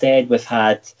 but instead we've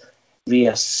had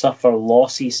Rhea suffer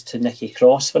losses to Nikki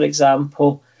Cross, for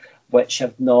example, which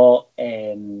have not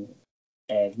done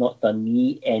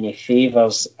me any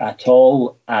favours at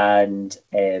all, and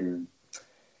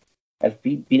have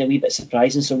been a wee bit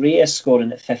surprising. So Rhea's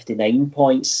scoring at 59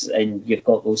 points, and you've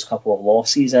got those couple of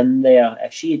losses in there.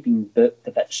 If she had been booked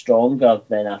a bit stronger,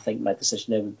 then I think my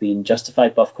decision would have been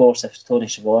justified. But of course, if Tony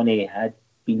Schiavone had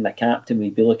been my captain,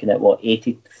 we'd be looking at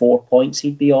 84 points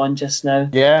he'd be on just now.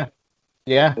 Yeah.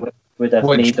 Would have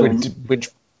made him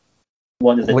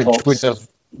one of the tops.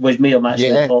 Would made him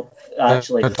actually the top.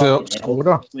 Actually, top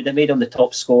scorer. Would have made him the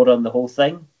top scorer on the whole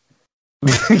thing.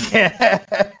 Yeah,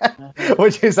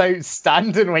 which is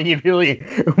outstanding when you really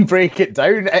break it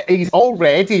down. He's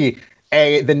already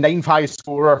the 9th highest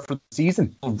scorer for the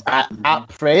season at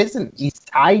present. He's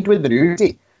tied with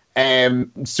Rudy.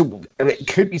 So it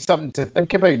could be something to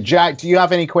think about. Jack, do you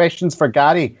have any questions for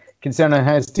Gary concerning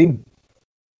his team?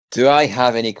 Do I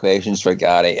have any questions for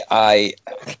Gary? I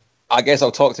guess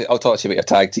I'll talk to you about your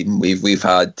tag team. We've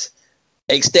had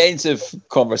extensive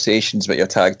conversations about your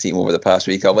tag team over the past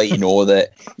week. I'll let you know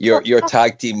that your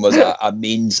tag team was a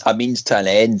means to an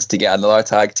end to get another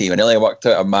tag team. I nearly worked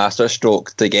out a master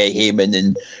stroke to get Heyman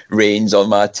and Reigns on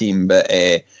my team, but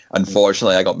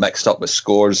unfortunately I got mixed up with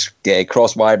scores,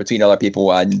 crosswire between other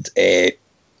people, and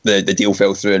the deal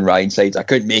fell through in Ryan's side. I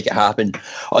couldn't make it happen,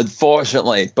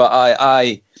 unfortunately. But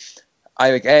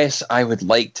I guess I would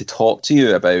like to talk to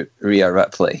you about Rhea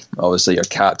Ripley. Obviously, you're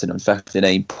captain on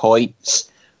 59 points.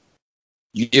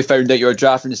 You found out you were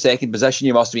drafted in second position.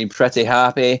 You must have been pretty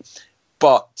happy.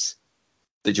 But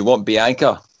did you want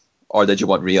Bianca or did you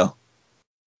want Rhea?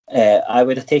 I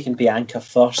would have taken Bianca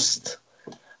first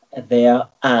there,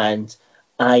 and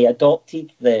I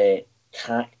adopted the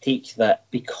tactic that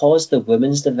because the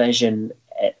women's division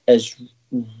is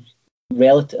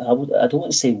relative, I don't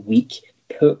want to say weak,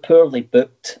 poorly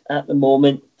booked at the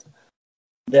moment,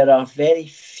 there are very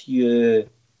few,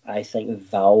 I think,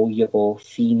 valuable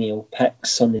female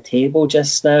picks on the table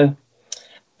just now.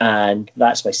 And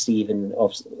that's why Stephen,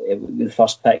 the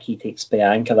first pick, he takes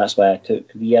Bianca. That's why I took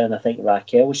Rhea, and I think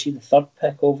Raquel, was she the third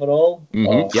pick overall?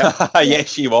 Mm-hmm. Yeah. Yes,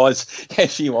 she was.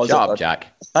 Yes, she was. Good job, Jack.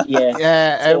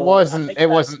 Yeah, so it wasn't. It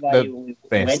wasn't the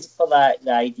best. Went for that.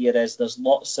 The idea is there's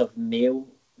lots of male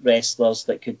wrestlers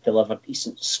that could deliver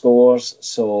decent scores,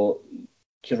 so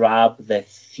grab the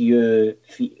few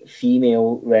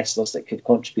female wrestlers that could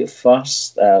contribute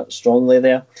first strongly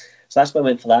there. So that's why I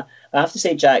went for that. I have to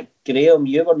say, Jack Graham,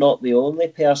 you were not the only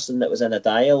person that was in a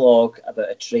dialogue about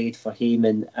a trade for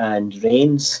Heyman and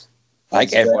Reigns. I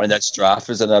think everyone in this draft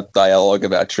was in a dialogue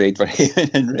about a trade for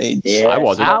Heyman and Reigns. Yeah. I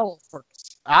wasn't.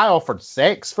 I offered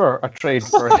sex for a trade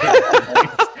for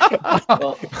Heyman.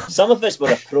 Well, some of us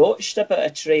were approached about a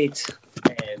trade,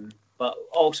 but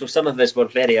also some of us were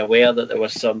very aware that there were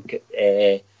some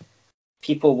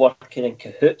people working in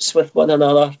cahoots with one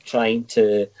another, trying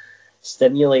to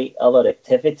stimulate other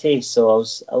activity. So I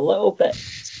was a little bit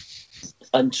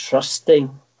untrusting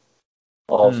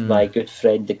of my good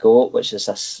friend the Goat, which is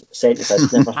a sentence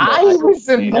I've never heard. I was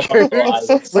in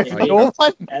cahoots with no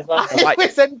one. I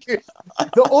was in cahoots.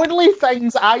 The only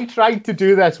things I tried to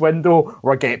do this window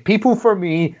were get people for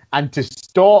me and to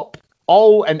stop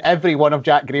all and every one of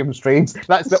Jack Graham's trades.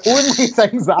 That's the only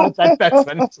things that I did this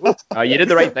into. You did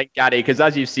the right thing, Gary, because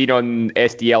as you've seen on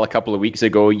SDL a couple of weeks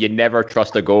ago, you never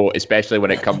trust a goat, especially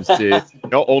when it comes to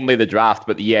not only the draft,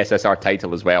 but the ESSR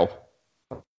title as well.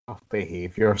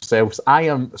 Behave yourselves. I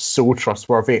am so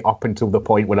trustworthy up until the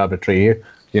point when I betray you,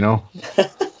 you know?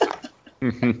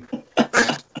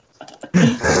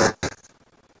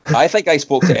 I think I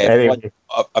spoke to everyone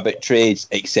about trades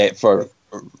except for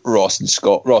Ross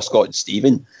Scott and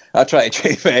Stephen. I try to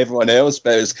trade for everyone else,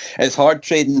 but it's hard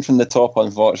trading from the top,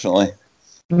 unfortunately.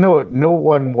 No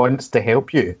one wants to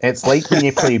help you. It's like when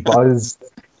you play Buzz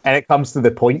and it comes to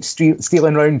the point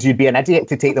stealing round, you'd be an idiot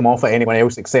to take them off at anyone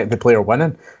else except the player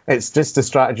winning. It's just a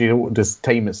strategy that does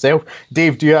time itself.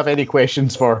 Dave, do you have any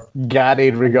questions for Gary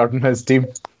regarding his team?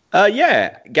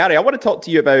 Yeah, Gary, I want to talk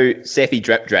to you about Sethy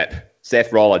Drip Drip,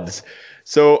 Seth Rollins.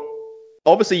 So,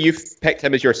 obviously, you've picked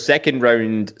him as your second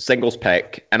round singles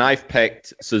pick, and I've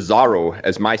picked Cesaro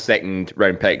as my second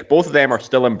round pick. Both of them are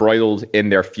still embroiled in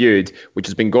their feud, which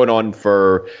has been going on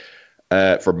for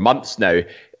months now.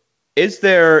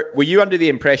 Were you under the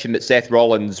impression that Seth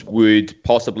Rollins would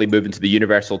possibly move into the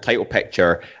Universal title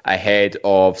picture ahead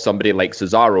of somebody like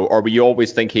Cesaro, or were you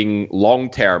always thinking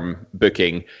long-term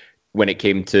booking when it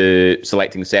came to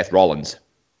selecting Seth Rollins?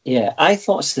 Yeah, I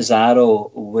thought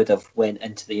Cesaro would have went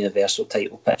into the Universal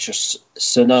title picture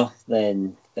sooner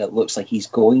than it looks like he's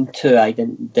going to. I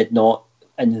did not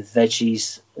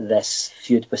envisage this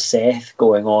feud with Seth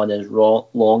going on as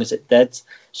long as it did.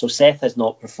 So Seth has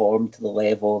not performed to the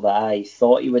level that I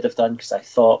thought he would have done, because I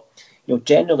thought,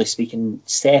 generally speaking,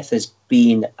 Seth has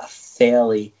been a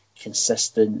fairly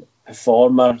consistent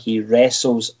performer. He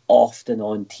wrestles often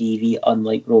on TV,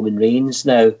 unlike Roman Reigns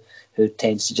now, who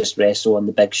tends to just wrestle on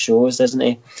the big shows, doesn't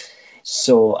he?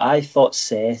 So I thought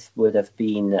Seth would have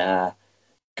been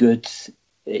good.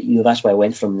 That's why I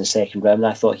went from the second round.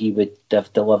 I thought he would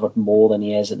have delivered more than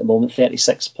he is at the moment.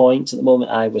 36 points at the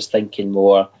moment. I was thinking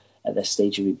more at this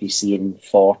stage we would be seeing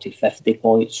 40, 50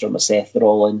 points from a Seth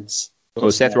Rollins. Oh,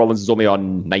 Seth Rollins is only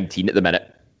on 19 at the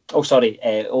minute. Oh, sorry.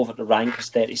 Over the rank is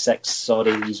 36.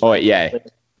 Sorry. Yeah.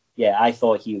 Yeah, I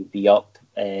thought he would be up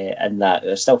in that.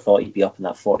 I still thought he'd be up in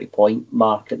that 40-point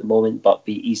mark at the moment, but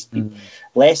he's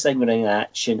less in-ring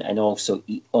action and also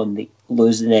on the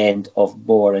losing end of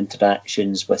more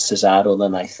interactions with Cesaro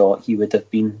than I thought he would have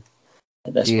been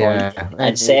at this point.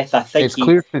 And Seth, I think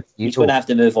he's going to have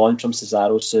to move on from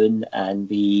Cesaro soon and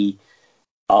be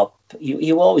up.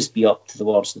 He'll always be up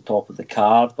towards the top of the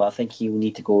card, but I think he'll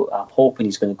need to go. I'm hoping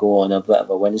he's going to go on a bit of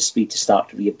a winning speed to start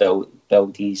to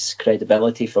build his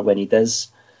credibility for when he does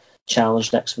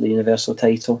challenge next for the Universal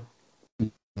title.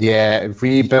 Yeah,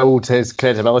 rebuild his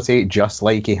credibility just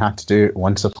like he had to do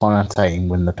once upon a time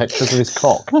when the pictures of his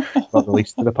cock were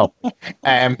released to the public.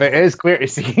 But it is clear to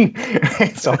see,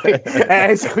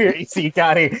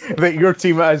 Gary, that your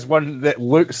team is one that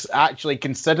looks actually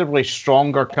considerably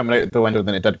stronger coming out of the window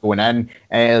than it did going in.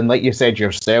 And like you said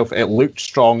yourself, it looked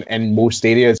strong in most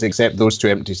areas except those two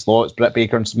empty slots. Britt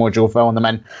Baker and Samoa Joe filling them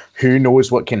in. Who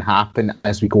knows what can happen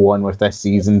as we go on with this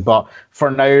season. But for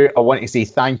now, I want to say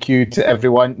thank you to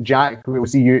everyone. Jack, we will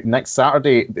see you next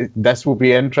Saturday. This will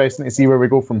be interesting to see where we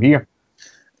go from here.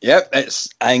 Yep, I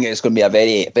think it's going to be a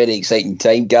very, very exciting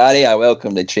time, Gary. I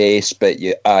welcome the chase, but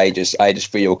I just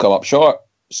feel you'll come up short.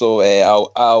 So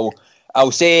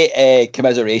I'll say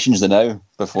commiserations now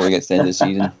before we get to the end of the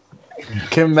season.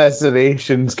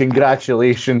 Commiserations,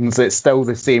 congratulations. It's still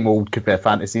the same old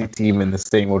fantasy team and the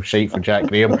same old shite for Jack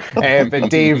Graham. But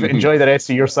Dave, enjoy the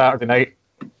rest of your Saturday night.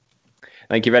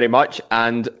 Thank you very much.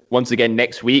 And once again,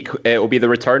 next week, it will be the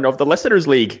return of the Listeners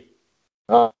League.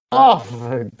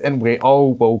 And we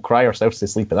all will cry ourselves to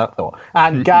sleep at that thought.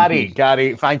 And Gary,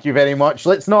 thank you very much.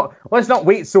 Let's not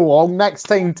wait so long next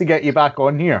time to get you back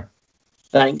on here.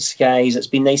 Thanks, guys. It's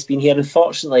been nice being here.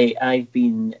 Unfortunately, I've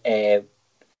been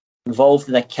involved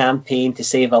in a campaign to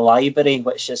save a library,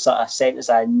 which is sort of a sentence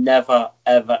I never,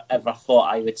 ever, ever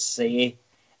thought I would say.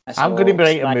 I'm going to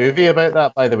write a movie about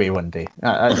that, by the way, one day.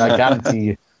 I guarantee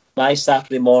you. My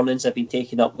Saturday mornings have been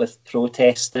taken up with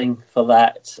protesting for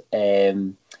that.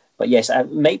 But yes,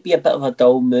 it might be a bit of a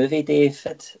dull movie,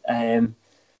 David.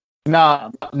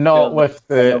 Not with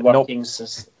the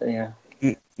workings.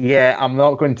 Yeah, I'm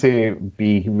not going to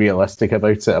be realistic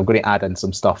about it. I'm going to add in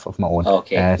some stuff of my own.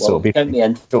 Okay, so count me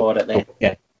in for it then.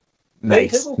 Yeah,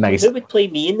 nice. Who would play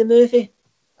me in the movie?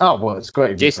 Oh, well, it's going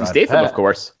to be Jason Statham, of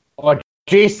course. Oh,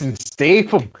 Jason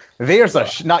Statham. There's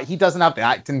he doesn't have the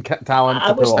acting talent.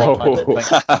 I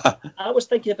was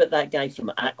thinking about that guy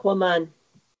from Aquaman.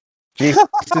 Jason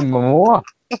Momoa.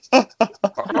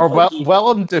 Or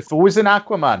Willem Dafoe's in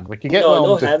Aquaman. We could get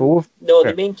Willem Dafoe. No,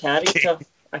 the main character.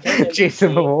 I can't remember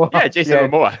Jason Momoa. Yeah, Jason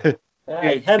Momoa.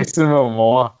 Him. Jason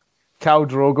Momoa. Khal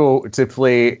Drogo to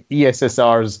play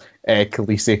ESSR's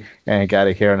Khaleesi,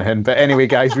 Gary Kernahan. But anyway,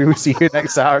 guys, we will see you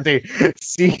next Saturday.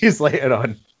 See you later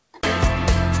on.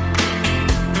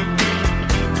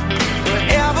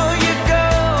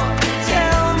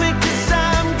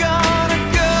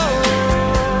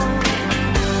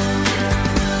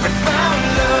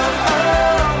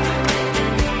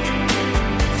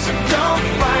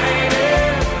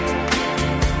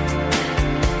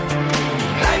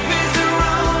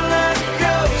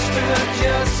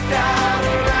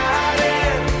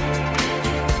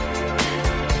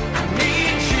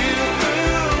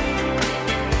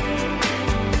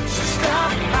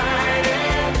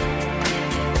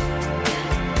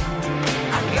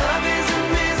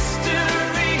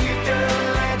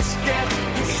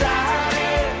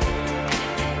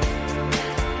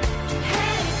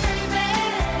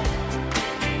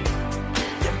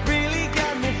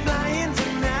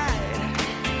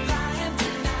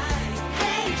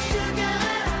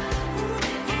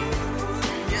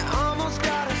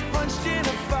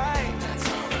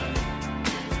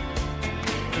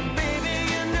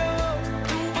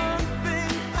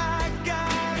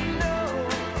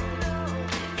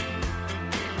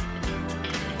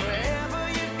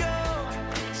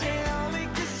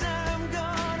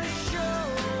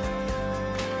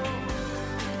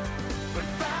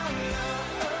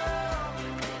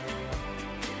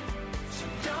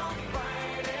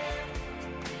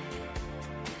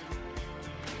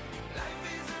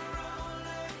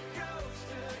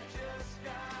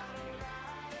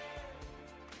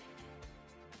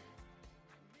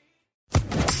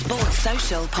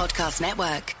 Social Podcast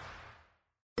Network.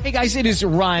 Hey guys, it is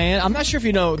Ryan. I'm not sure if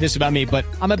you know this about me, but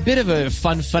I'm a bit of a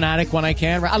fun fanatic when I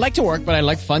can. I like to work, but I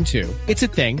like fun too. It's a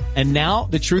thing. And now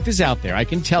the truth is out there. I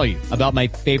can tell you about my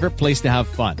favorite place to have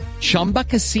fun. Chumba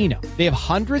Casino. They have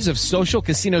hundreds of social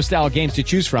casino style games to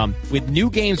choose from with new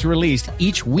games released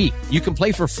each week. You can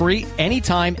play for free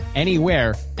anytime,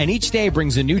 anywhere. And each day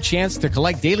brings a new chance to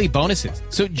collect daily bonuses.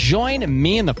 So join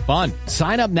me in the fun.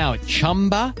 Sign up now at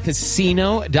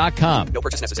ChumbaCasino.com. No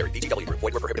purchase necessary. VGW Group.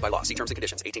 Void where prohibited by law. See terms and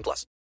conditions. 18+.